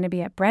 This is going to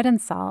be at Bread and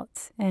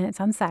Salt, and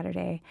it's on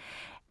Saturday.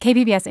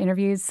 KPBS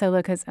interviewed Sew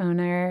Loca's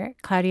owner,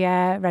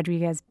 Claudia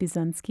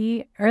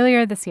Rodriguez-Bizonsky,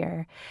 earlier this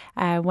year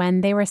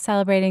when they were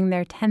celebrating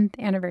their 10th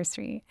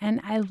anniversary.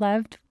 And I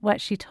loved what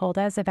she told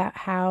us about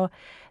how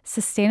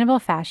sustainable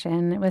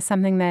fashion was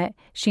something that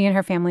she and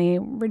her family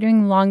were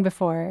doing long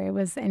before it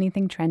was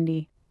anything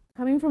trendy.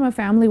 Coming from a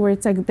family where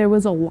it's like there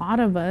was a lot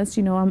of us,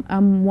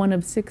 I'm one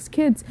of 6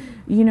 kids,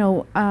 it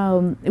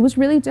was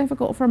really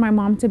difficult for my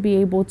mom to be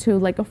able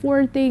to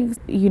afford things.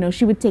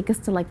 She would take us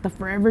to the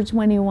Forever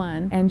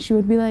 21 and she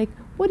would be like,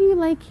 what do you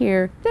like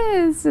here?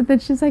 This. And then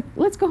she's like,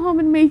 let's go home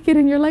and make it.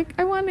 And you're like,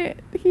 I want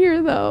it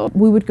here though.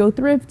 We would go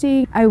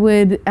thrifting. I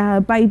would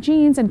buy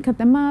jeans and cut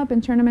them up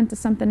and turn them into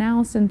something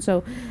else. And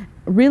so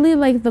really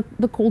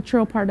the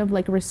cultural part of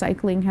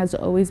recycling has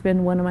always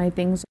been one of my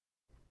things.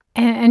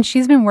 And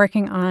she's been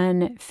working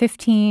on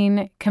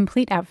 15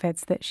 complete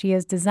outfits that she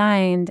has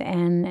designed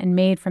and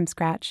made from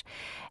scratch.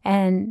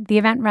 And the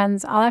event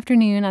runs all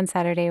afternoon on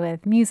Saturday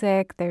with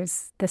music.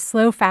 There's the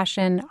slow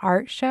fashion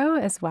art show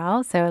as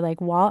well, so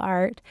wall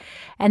art.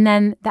 And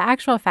then the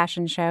actual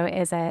fashion show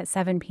is at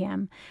 7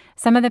 p.m.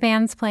 Some of the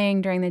bands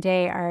playing during the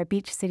day are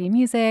Beach City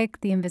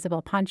Music, The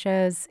Invisible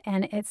Ponchos,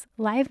 and it's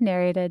live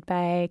narrated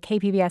by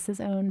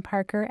KPBS's own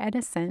Parker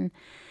Edison.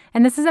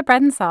 And this is at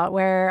Bread and Salt,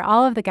 where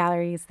all of the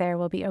galleries there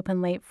will be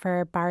open late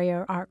for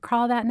Barrio Art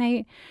Crawl that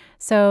night.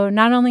 So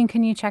not only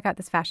can you check out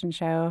this fashion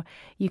show,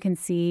 you can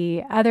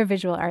see other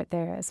visual art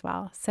there as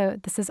well. So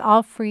this is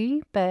all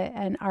free, but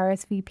an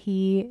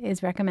RSVP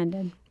is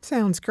recommended.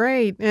 Sounds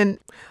great. And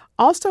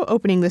also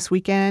opening this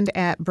weekend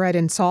at Bread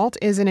and Salt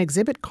is an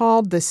exhibit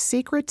called The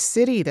Secret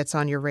City that's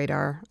on your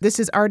radar. This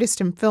is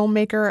artist and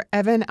filmmaker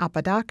Evan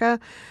Apodaca,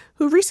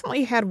 who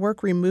recently had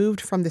work removed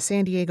from the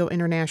San Diego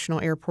International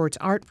Airport's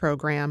art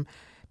program.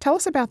 Tell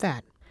us about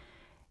that.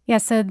 Yeah,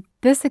 so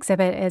this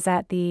exhibit is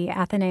at the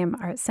Athenaeum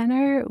Art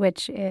Center,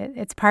 which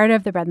it's part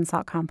of the Bread and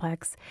Salt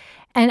complex.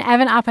 And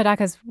Evan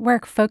Apodaca's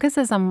work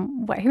focuses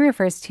on what he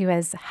refers to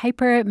as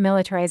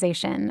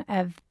hyper-militarization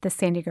of the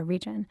San Diego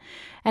region.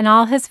 And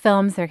all his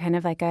films, they're kind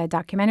of like a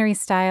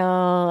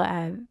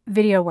documentary-style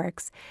video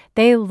works.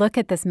 They look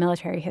at this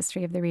military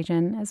history of the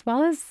region as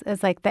well as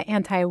the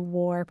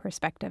anti-war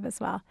perspective as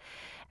well.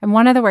 And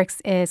one of the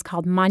works is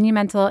called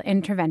Monumental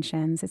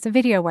Interventions. It's a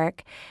video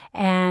work,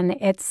 and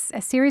it's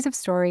a series of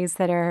stories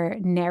that are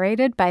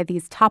narrated by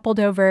these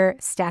toppled-over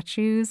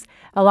statues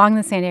along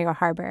the San Diego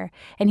harbor.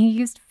 And he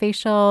used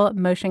facial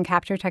motion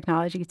capture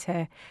technology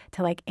to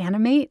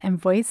animate and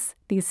voice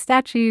these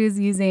statues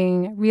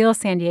using real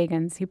San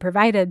Diegans who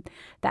provided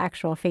the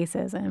actual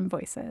faces and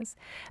voices.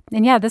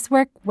 And yeah, this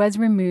work was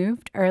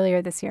removed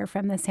earlier this year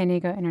from the San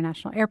Diego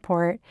International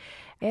Airport.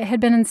 It had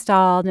been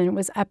installed and it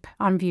was up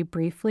on view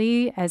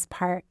briefly as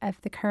part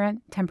of the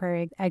current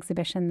temporary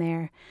exhibition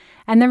there.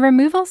 And the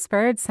removal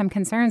spurred some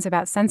concerns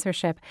about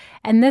censorship.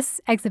 And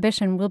this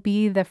exhibition will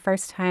be the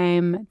first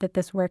time that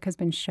this work has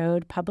been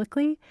showed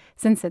publicly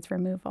since its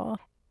removal.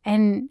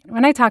 And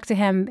when I talked to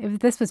him,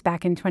 this was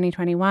back in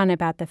 2021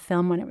 about the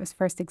film when it was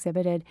first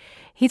exhibited,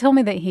 he told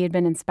me that he had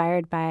been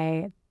inspired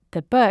by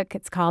the book.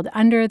 It's called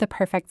Under the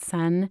Perfect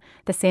Sun,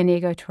 The San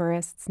Diego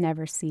Tourists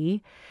Never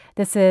See.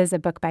 This is a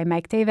book by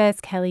Mike Davis,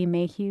 Kelly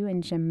Mayhew,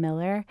 and Jim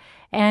Miller.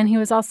 And he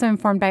was also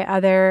informed by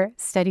other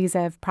studies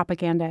of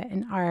propaganda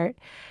in art.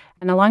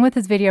 And along with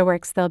his video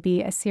works, there'll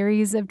be a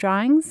series of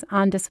drawings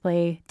on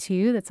display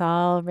too that's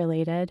all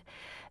related.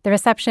 The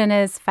reception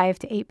is 5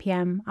 to 8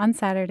 p.m. on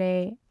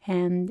Saturday,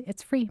 and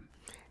it's free.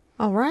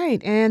 All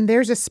right. And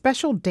there's a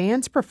special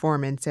dance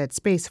performance at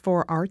Space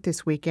 4 Art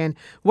this weekend.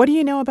 What do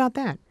you know about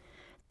that?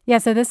 Yeah,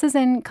 so this is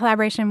in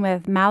collaboration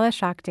with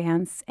Malashok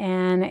Dance,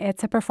 and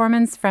it's a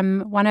performance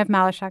from one of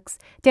Malashok's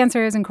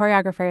dancers and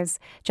choreographers,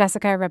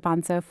 Jessica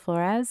Rabanzo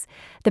Flores.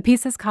 The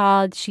piece is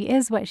called She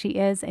Is What She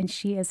Is and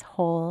She Is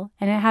Whole,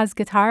 and it has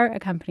guitar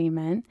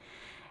accompaniment.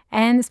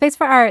 And Space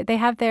for Art, they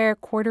have their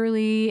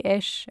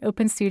quarterly-ish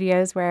open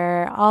studios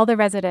where all the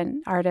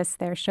resident artists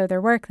there show their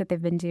work that they've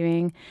been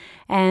doing.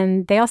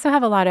 And they also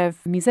have a lot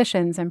of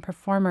musicians and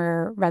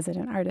performer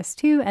resident artists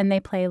too, and they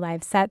play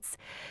live sets.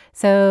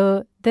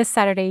 So this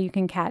Saturday you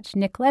can catch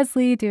Nick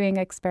Leslie doing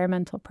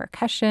experimental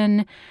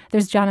percussion.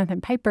 There's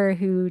Jonathan Piper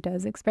who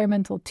does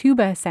experimental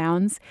tuba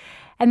sounds.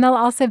 And there'll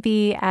also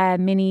be a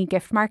mini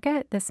gift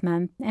market this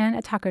month and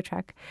a taco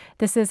truck.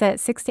 This is at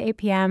 6 to 8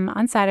 p.m.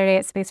 on Saturday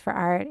at Space for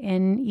Art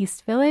in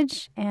East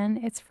Village,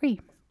 and it's free.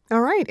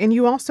 All right. And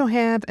you also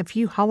have a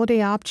few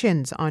holiday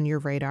options on your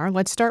radar.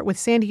 Let's start with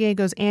San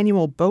Diego's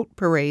annual boat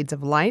parades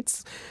of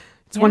lights.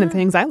 It's one of the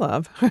things I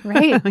love.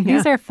 Right.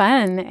 These are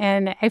fun.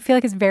 And I feel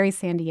like it's very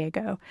San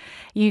Diego.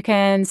 You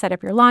can set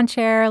up your lawn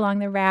chair along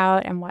the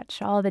route and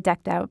watch all the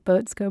decked out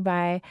boats go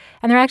by.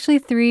 And there are actually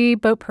 3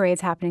 boat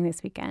parades happening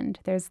this weekend.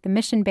 There's the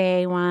Mission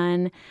Bay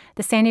one,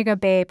 the San Diego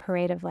Bay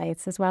Parade of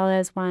Lights, as well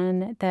as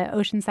one, the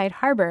Oceanside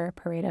Harbor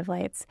Parade of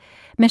Lights.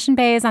 Mission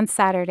Bay is on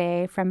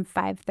Saturday from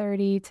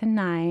 5:30 to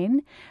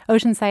 9.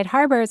 Oceanside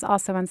Harbor is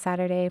also on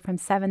Saturday from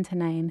 7 to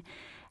 9.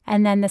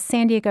 And then the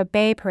San Diego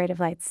Bay Parade of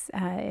Lights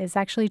is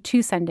actually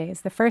 2 Sundays.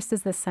 The first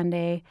is this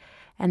Sunday,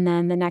 and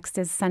then the next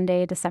is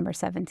Sunday, December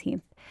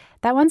 17th.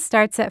 That one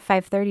starts at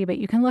 5:30, but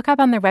you can look up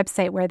on their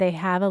website where they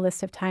have a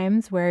list of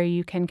times where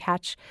you can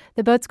catch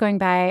the boats going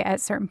by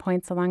at certain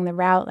points along the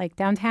route, like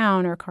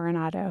downtown or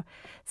Coronado.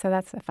 So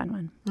that's a fun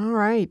one. All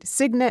right.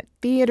 Signet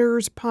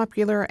Theater's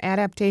popular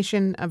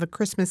adaptation of A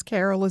Christmas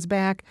Carol is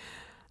back.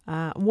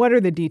 What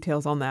are the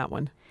details on that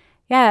one?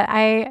 Yeah,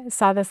 I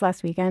saw this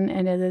last weekend,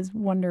 and it is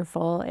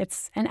wonderful.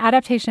 It's an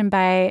adaptation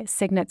by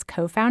Signet's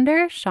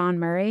co-founder, Sean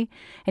Murray,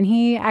 and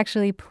he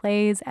actually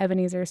plays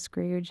Ebenezer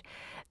Scrooge.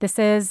 This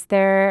is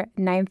their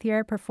 9th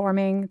year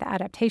performing the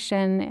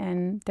adaptation,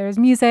 and there's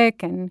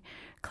music and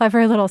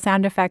clever little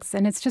sound effects,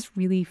 and it's just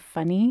really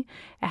funny.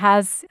 It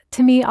has,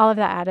 to me, all of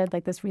that added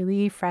like this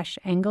really fresh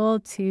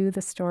angle to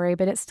the story,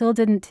 but it still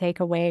didn't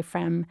take away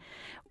from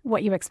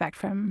what you expect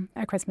from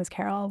A Christmas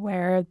Carol,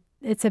 where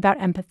it's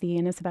about empathy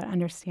and it's about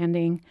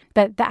understanding.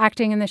 But the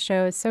acting in the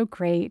show is so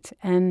great,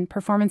 and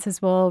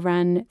performances will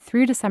run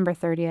through December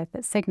 30th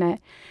at Signet,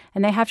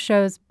 and they have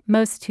shows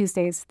most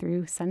Tuesdays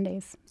through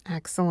Sundays.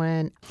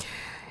 Excellent.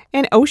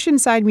 And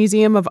Oceanside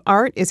Museum of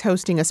Art is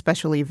hosting a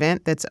special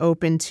event that's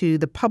open to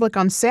the public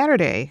on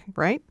Saturday,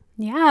 right?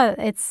 Yeah,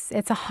 it's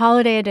a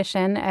holiday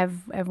edition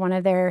of one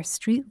of their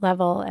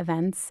street-level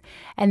events,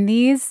 and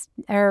these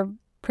are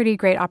pretty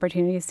great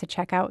opportunities to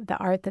check out the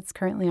art that's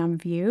currently on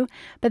view.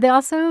 But they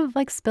also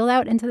spill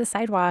out into the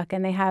sidewalk,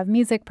 and they have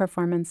music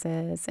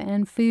performances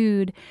and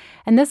food.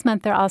 And this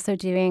month they're also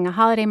doing a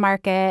holiday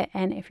market,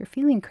 and if you're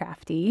feeling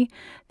crafty,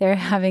 they're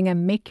having a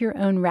make your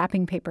own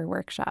wrapping paper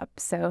workshop.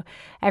 So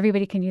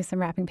everybody can use some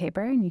wrapping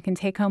paper, and you can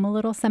take home a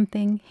little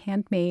something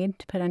handmade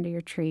to put under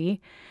your tree.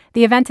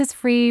 The event is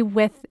free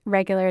with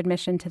regular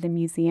admission to the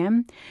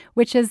museum,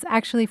 which is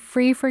actually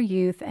free for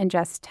youth and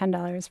just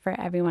 $10 for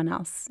everyone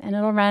else. And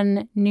it'll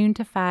run noon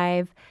to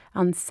 5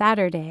 on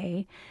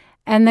Saturday.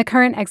 And the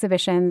current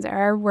exhibitions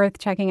are worth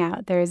checking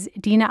out. There's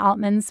Dina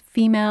Altman's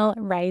Female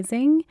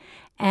Rising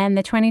and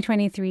the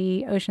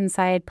 2023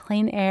 Oceanside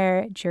Plein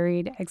Air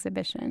Juried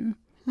Exhibition.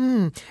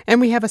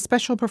 And we have a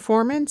special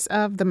performance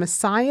of The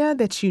Messiah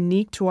that's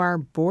unique to our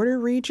border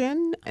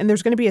region. And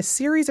there's going to be a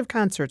series of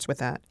concerts with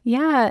that.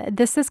 Yeah,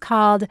 this is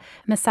called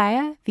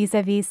Messiah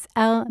vis-a-vis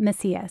El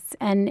Messias,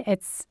 and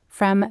it's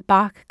from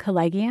Bach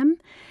Collegium.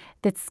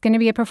 It's going to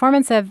be a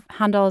performance of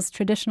Handel's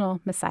traditional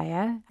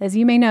Messiah. As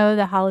you may know,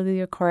 the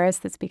Hallelujah chorus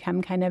that's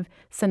become kind of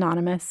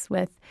synonymous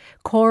with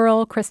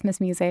choral Christmas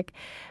music.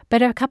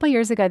 But a couple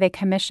years ago,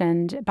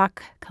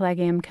 Bach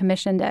Collegium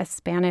commissioned a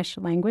Spanish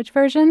language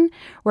version,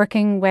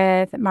 working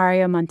with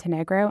Mario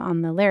Montenegro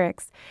on the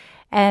lyrics.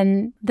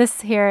 And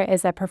this here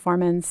is a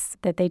performance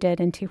that they did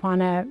in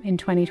Tijuana in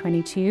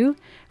 2022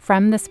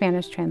 from the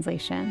Spanish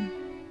translation.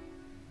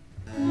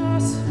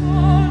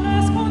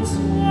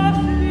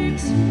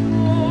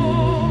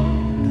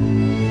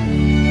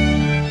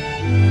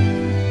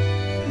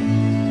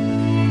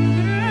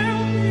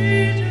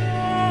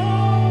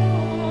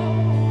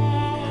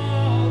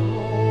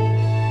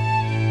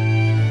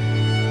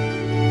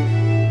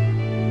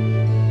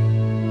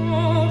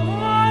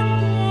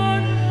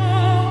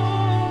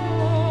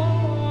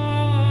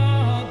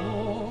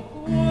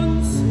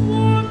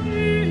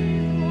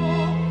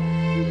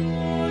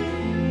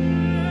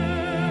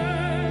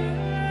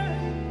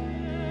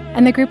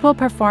 And the group will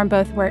perform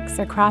both works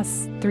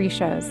across 3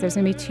 shows. There's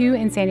going to be 2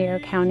 in San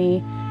Diego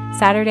County,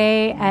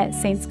 Saturday at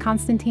Saints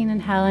Constantine and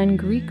Helen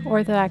Greek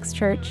Orthodox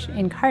Church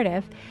in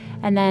Cardiff,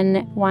 and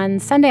then one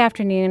Sunday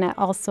afternoon at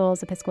All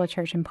Souls Episcopal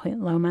Church in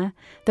Point Loma.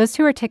 Those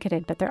 2 are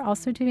ticketed, but they're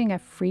also doing a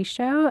free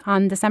show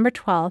on December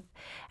 12th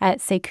at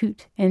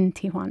Secut in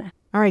Tijuana.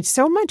 All right,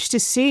 so much to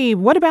see.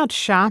 What about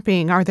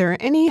shopping? Are there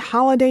any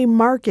holiday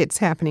markets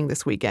happening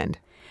this weekend?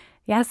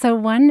 Yeah, so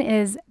one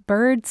is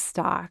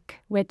Birdstock,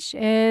 which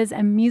is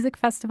a music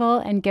festival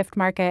and gift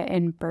market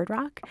in Bird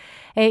Rock.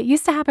 It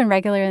used to happen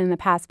regularly in the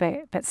past,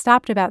 but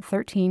stopped about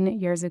 13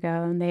 years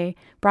ago, and they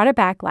brought it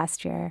back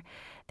last year.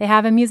 They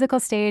have a musical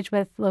stage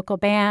with local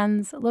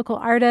bands, local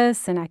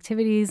artists, and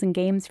activities and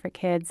games for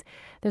kids.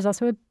 There's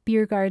also a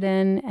beer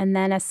garden, and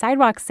then a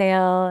sidewalk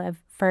sale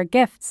for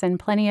gifts and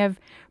plenty of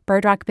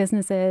Bird Rock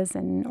businesses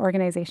and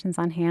organizations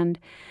on hand.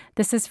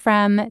 This is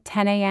from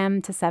 10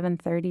 a.m. to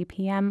 7:30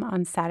 p.m.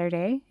 on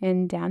Saturday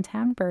in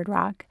downtown Bird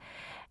Rock.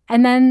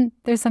 And then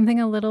there's something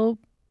a little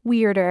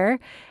weirder.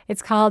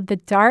 It's called the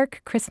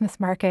Dark Christmas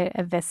Market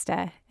of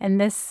Vista,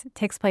 and this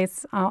takes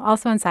place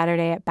also on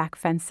Saturday at Back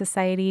Fence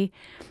Society.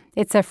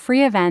 It's a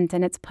free event,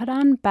 and it's put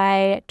on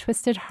by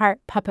Twisted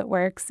Heart Puppet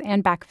Works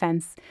and Back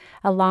Fence,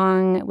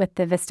 along with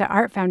the Vista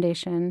Art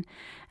Foundation.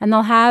 And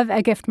they'll have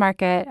a gift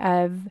market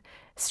of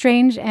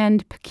strange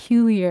and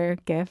peculiar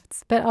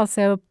gifts, but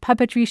also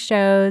puppetry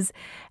shows,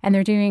 and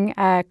they're doing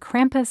a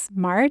Krampus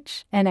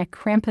March and a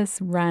Krampus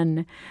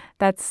Run.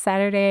 That's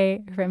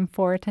Saturday from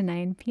 4 to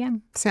 9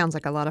 p.m. Sounds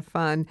like a lot of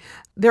fun.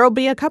 There will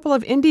be a couple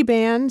of indie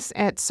bands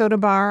at Soda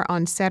Bar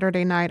on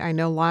Saturday night. I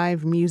know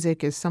live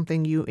music is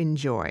something you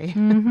enjoy.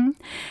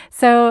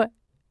 So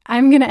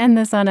I'm going to end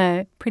this on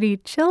a pretty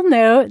chill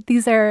note.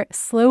 These are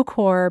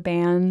slowcore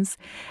bands.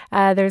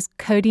 There's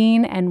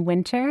Codeine and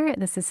Winter.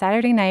 This is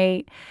Saturday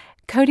night.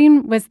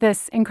 Codeine was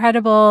this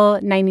incredible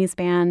 90s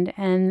band,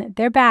 and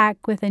they're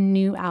back with a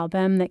new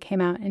album that came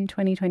out in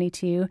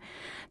 2022.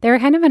 They were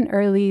kind of an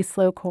early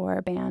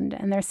slowcore band,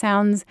 and their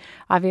sounds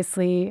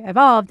obviously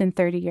evolved in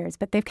 30 years,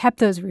 but they've kept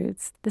those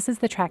roots. This is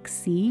the track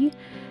C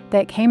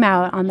that came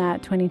out on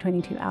that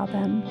 2022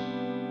 album.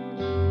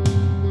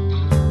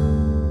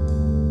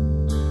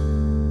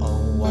 A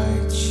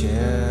white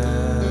ship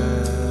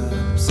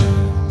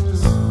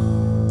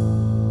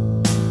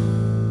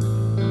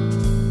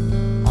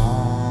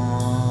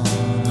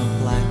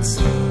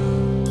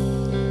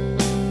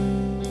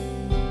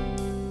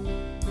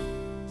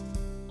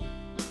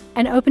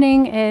An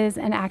opening is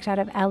an act out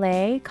of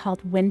LA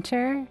called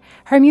Winter.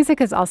 Her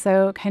music is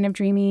also kind of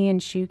dreamy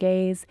and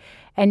shoegaze,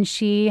 and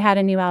she had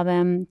a new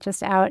album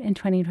just out in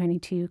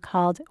 2022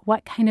 called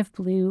What Kind of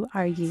Blue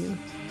Are You?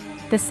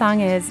 This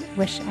song is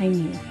Wish I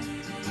Knew.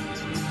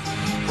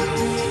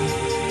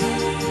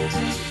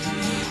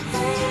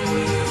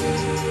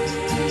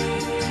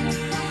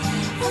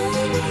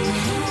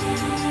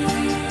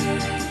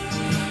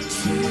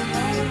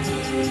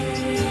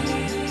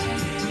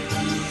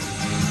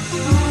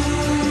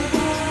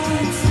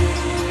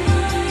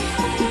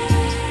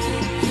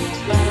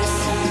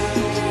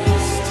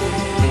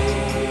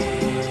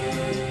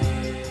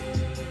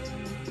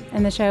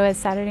 And the show is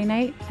Saturday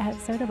night at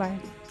Soda Bar.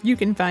 You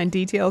can find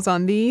details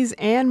on these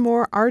and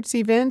more arts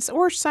events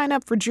or sign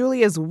up for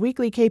Julia's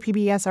weekly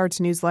KPBS Arts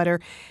newsletter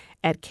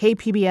at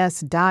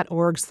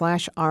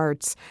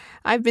kpbs.org/arts.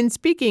 I've been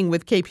speaking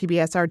with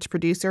KPBS Arts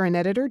producer and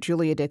editor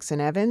Julia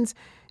Dixon Evans.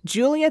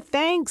 Julia,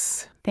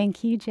 thanks.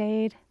 Thank you,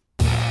 Jade.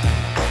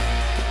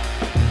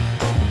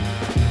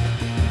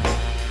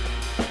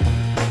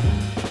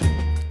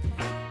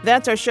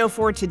 That's our show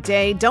for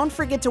today. Don't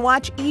forget to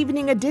watch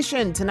Evening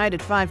Edition tonight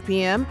at 5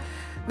 p.m.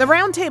 The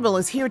Roundtable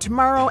is here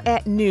tomorrow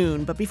at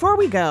noon. But before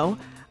we go,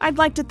 I'd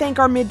like to thank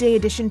our Midday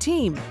Edition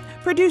team.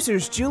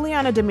 Producers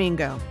Juliana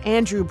Domingo,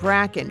 Andrew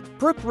Bracken,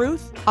 Brooke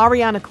Ruth,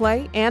 Ariana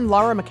Clay, and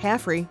Laura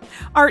McCaffrey.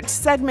 Art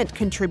segment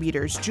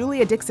contributors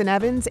Julia Dixon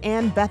Evans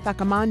and Beth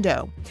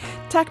Accomando.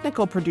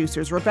 Technical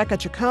producers Rebecca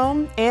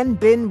Chacon and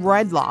Ben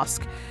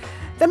Redlosk.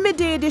 The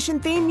Midday Edition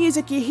theme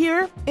music you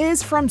hear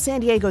is from San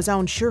Diego's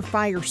own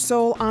Surefire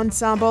Soul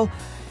Ensemble.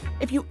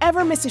 If you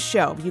ever miss a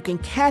show, you can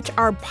catch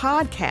our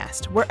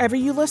podcast wherever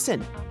you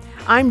listen.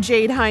 I'm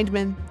Jade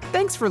Hindman.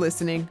 Thanks for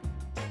listening.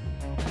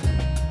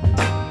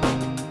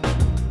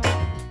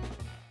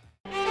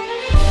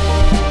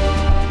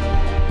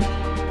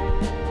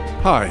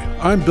 Hi,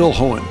 I'm Bill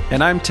Hohen.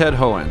 And I'm Ted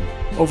Hohen.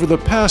 Over the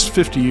past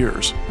 50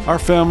 years, our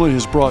family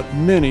has brought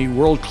many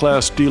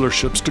world-class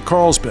dealerships to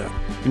Carlsbad,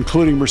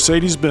 including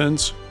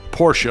Mercedes-Benz,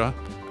 Porsche,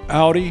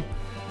 Audi,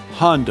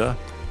 Honda,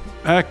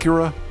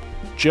 Acura,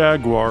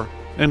 Jaguar,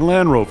 and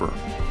Land Rover.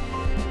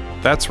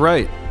 That's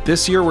right.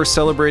 This year we're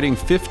celebrating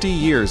 50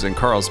 years in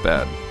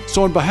Carlsbad.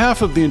 So on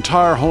behalf of the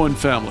entire Hohen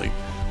family,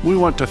 we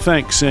want to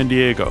thank San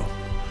Diego.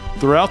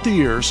 Throughout the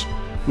years,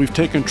 we've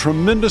taken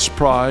tremendous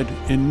pride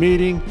in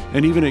meeting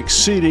and even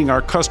exceeding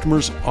our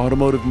customers'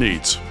 automotive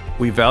needs.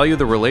 We value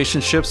the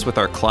relationships with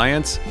our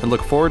clients and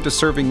look forward to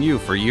serving you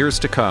for years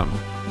to come.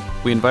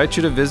 We invite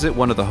you to visit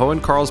one of the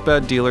Hohen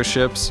Carlsbad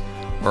dealerships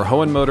or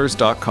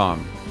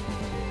hohenmotors.com.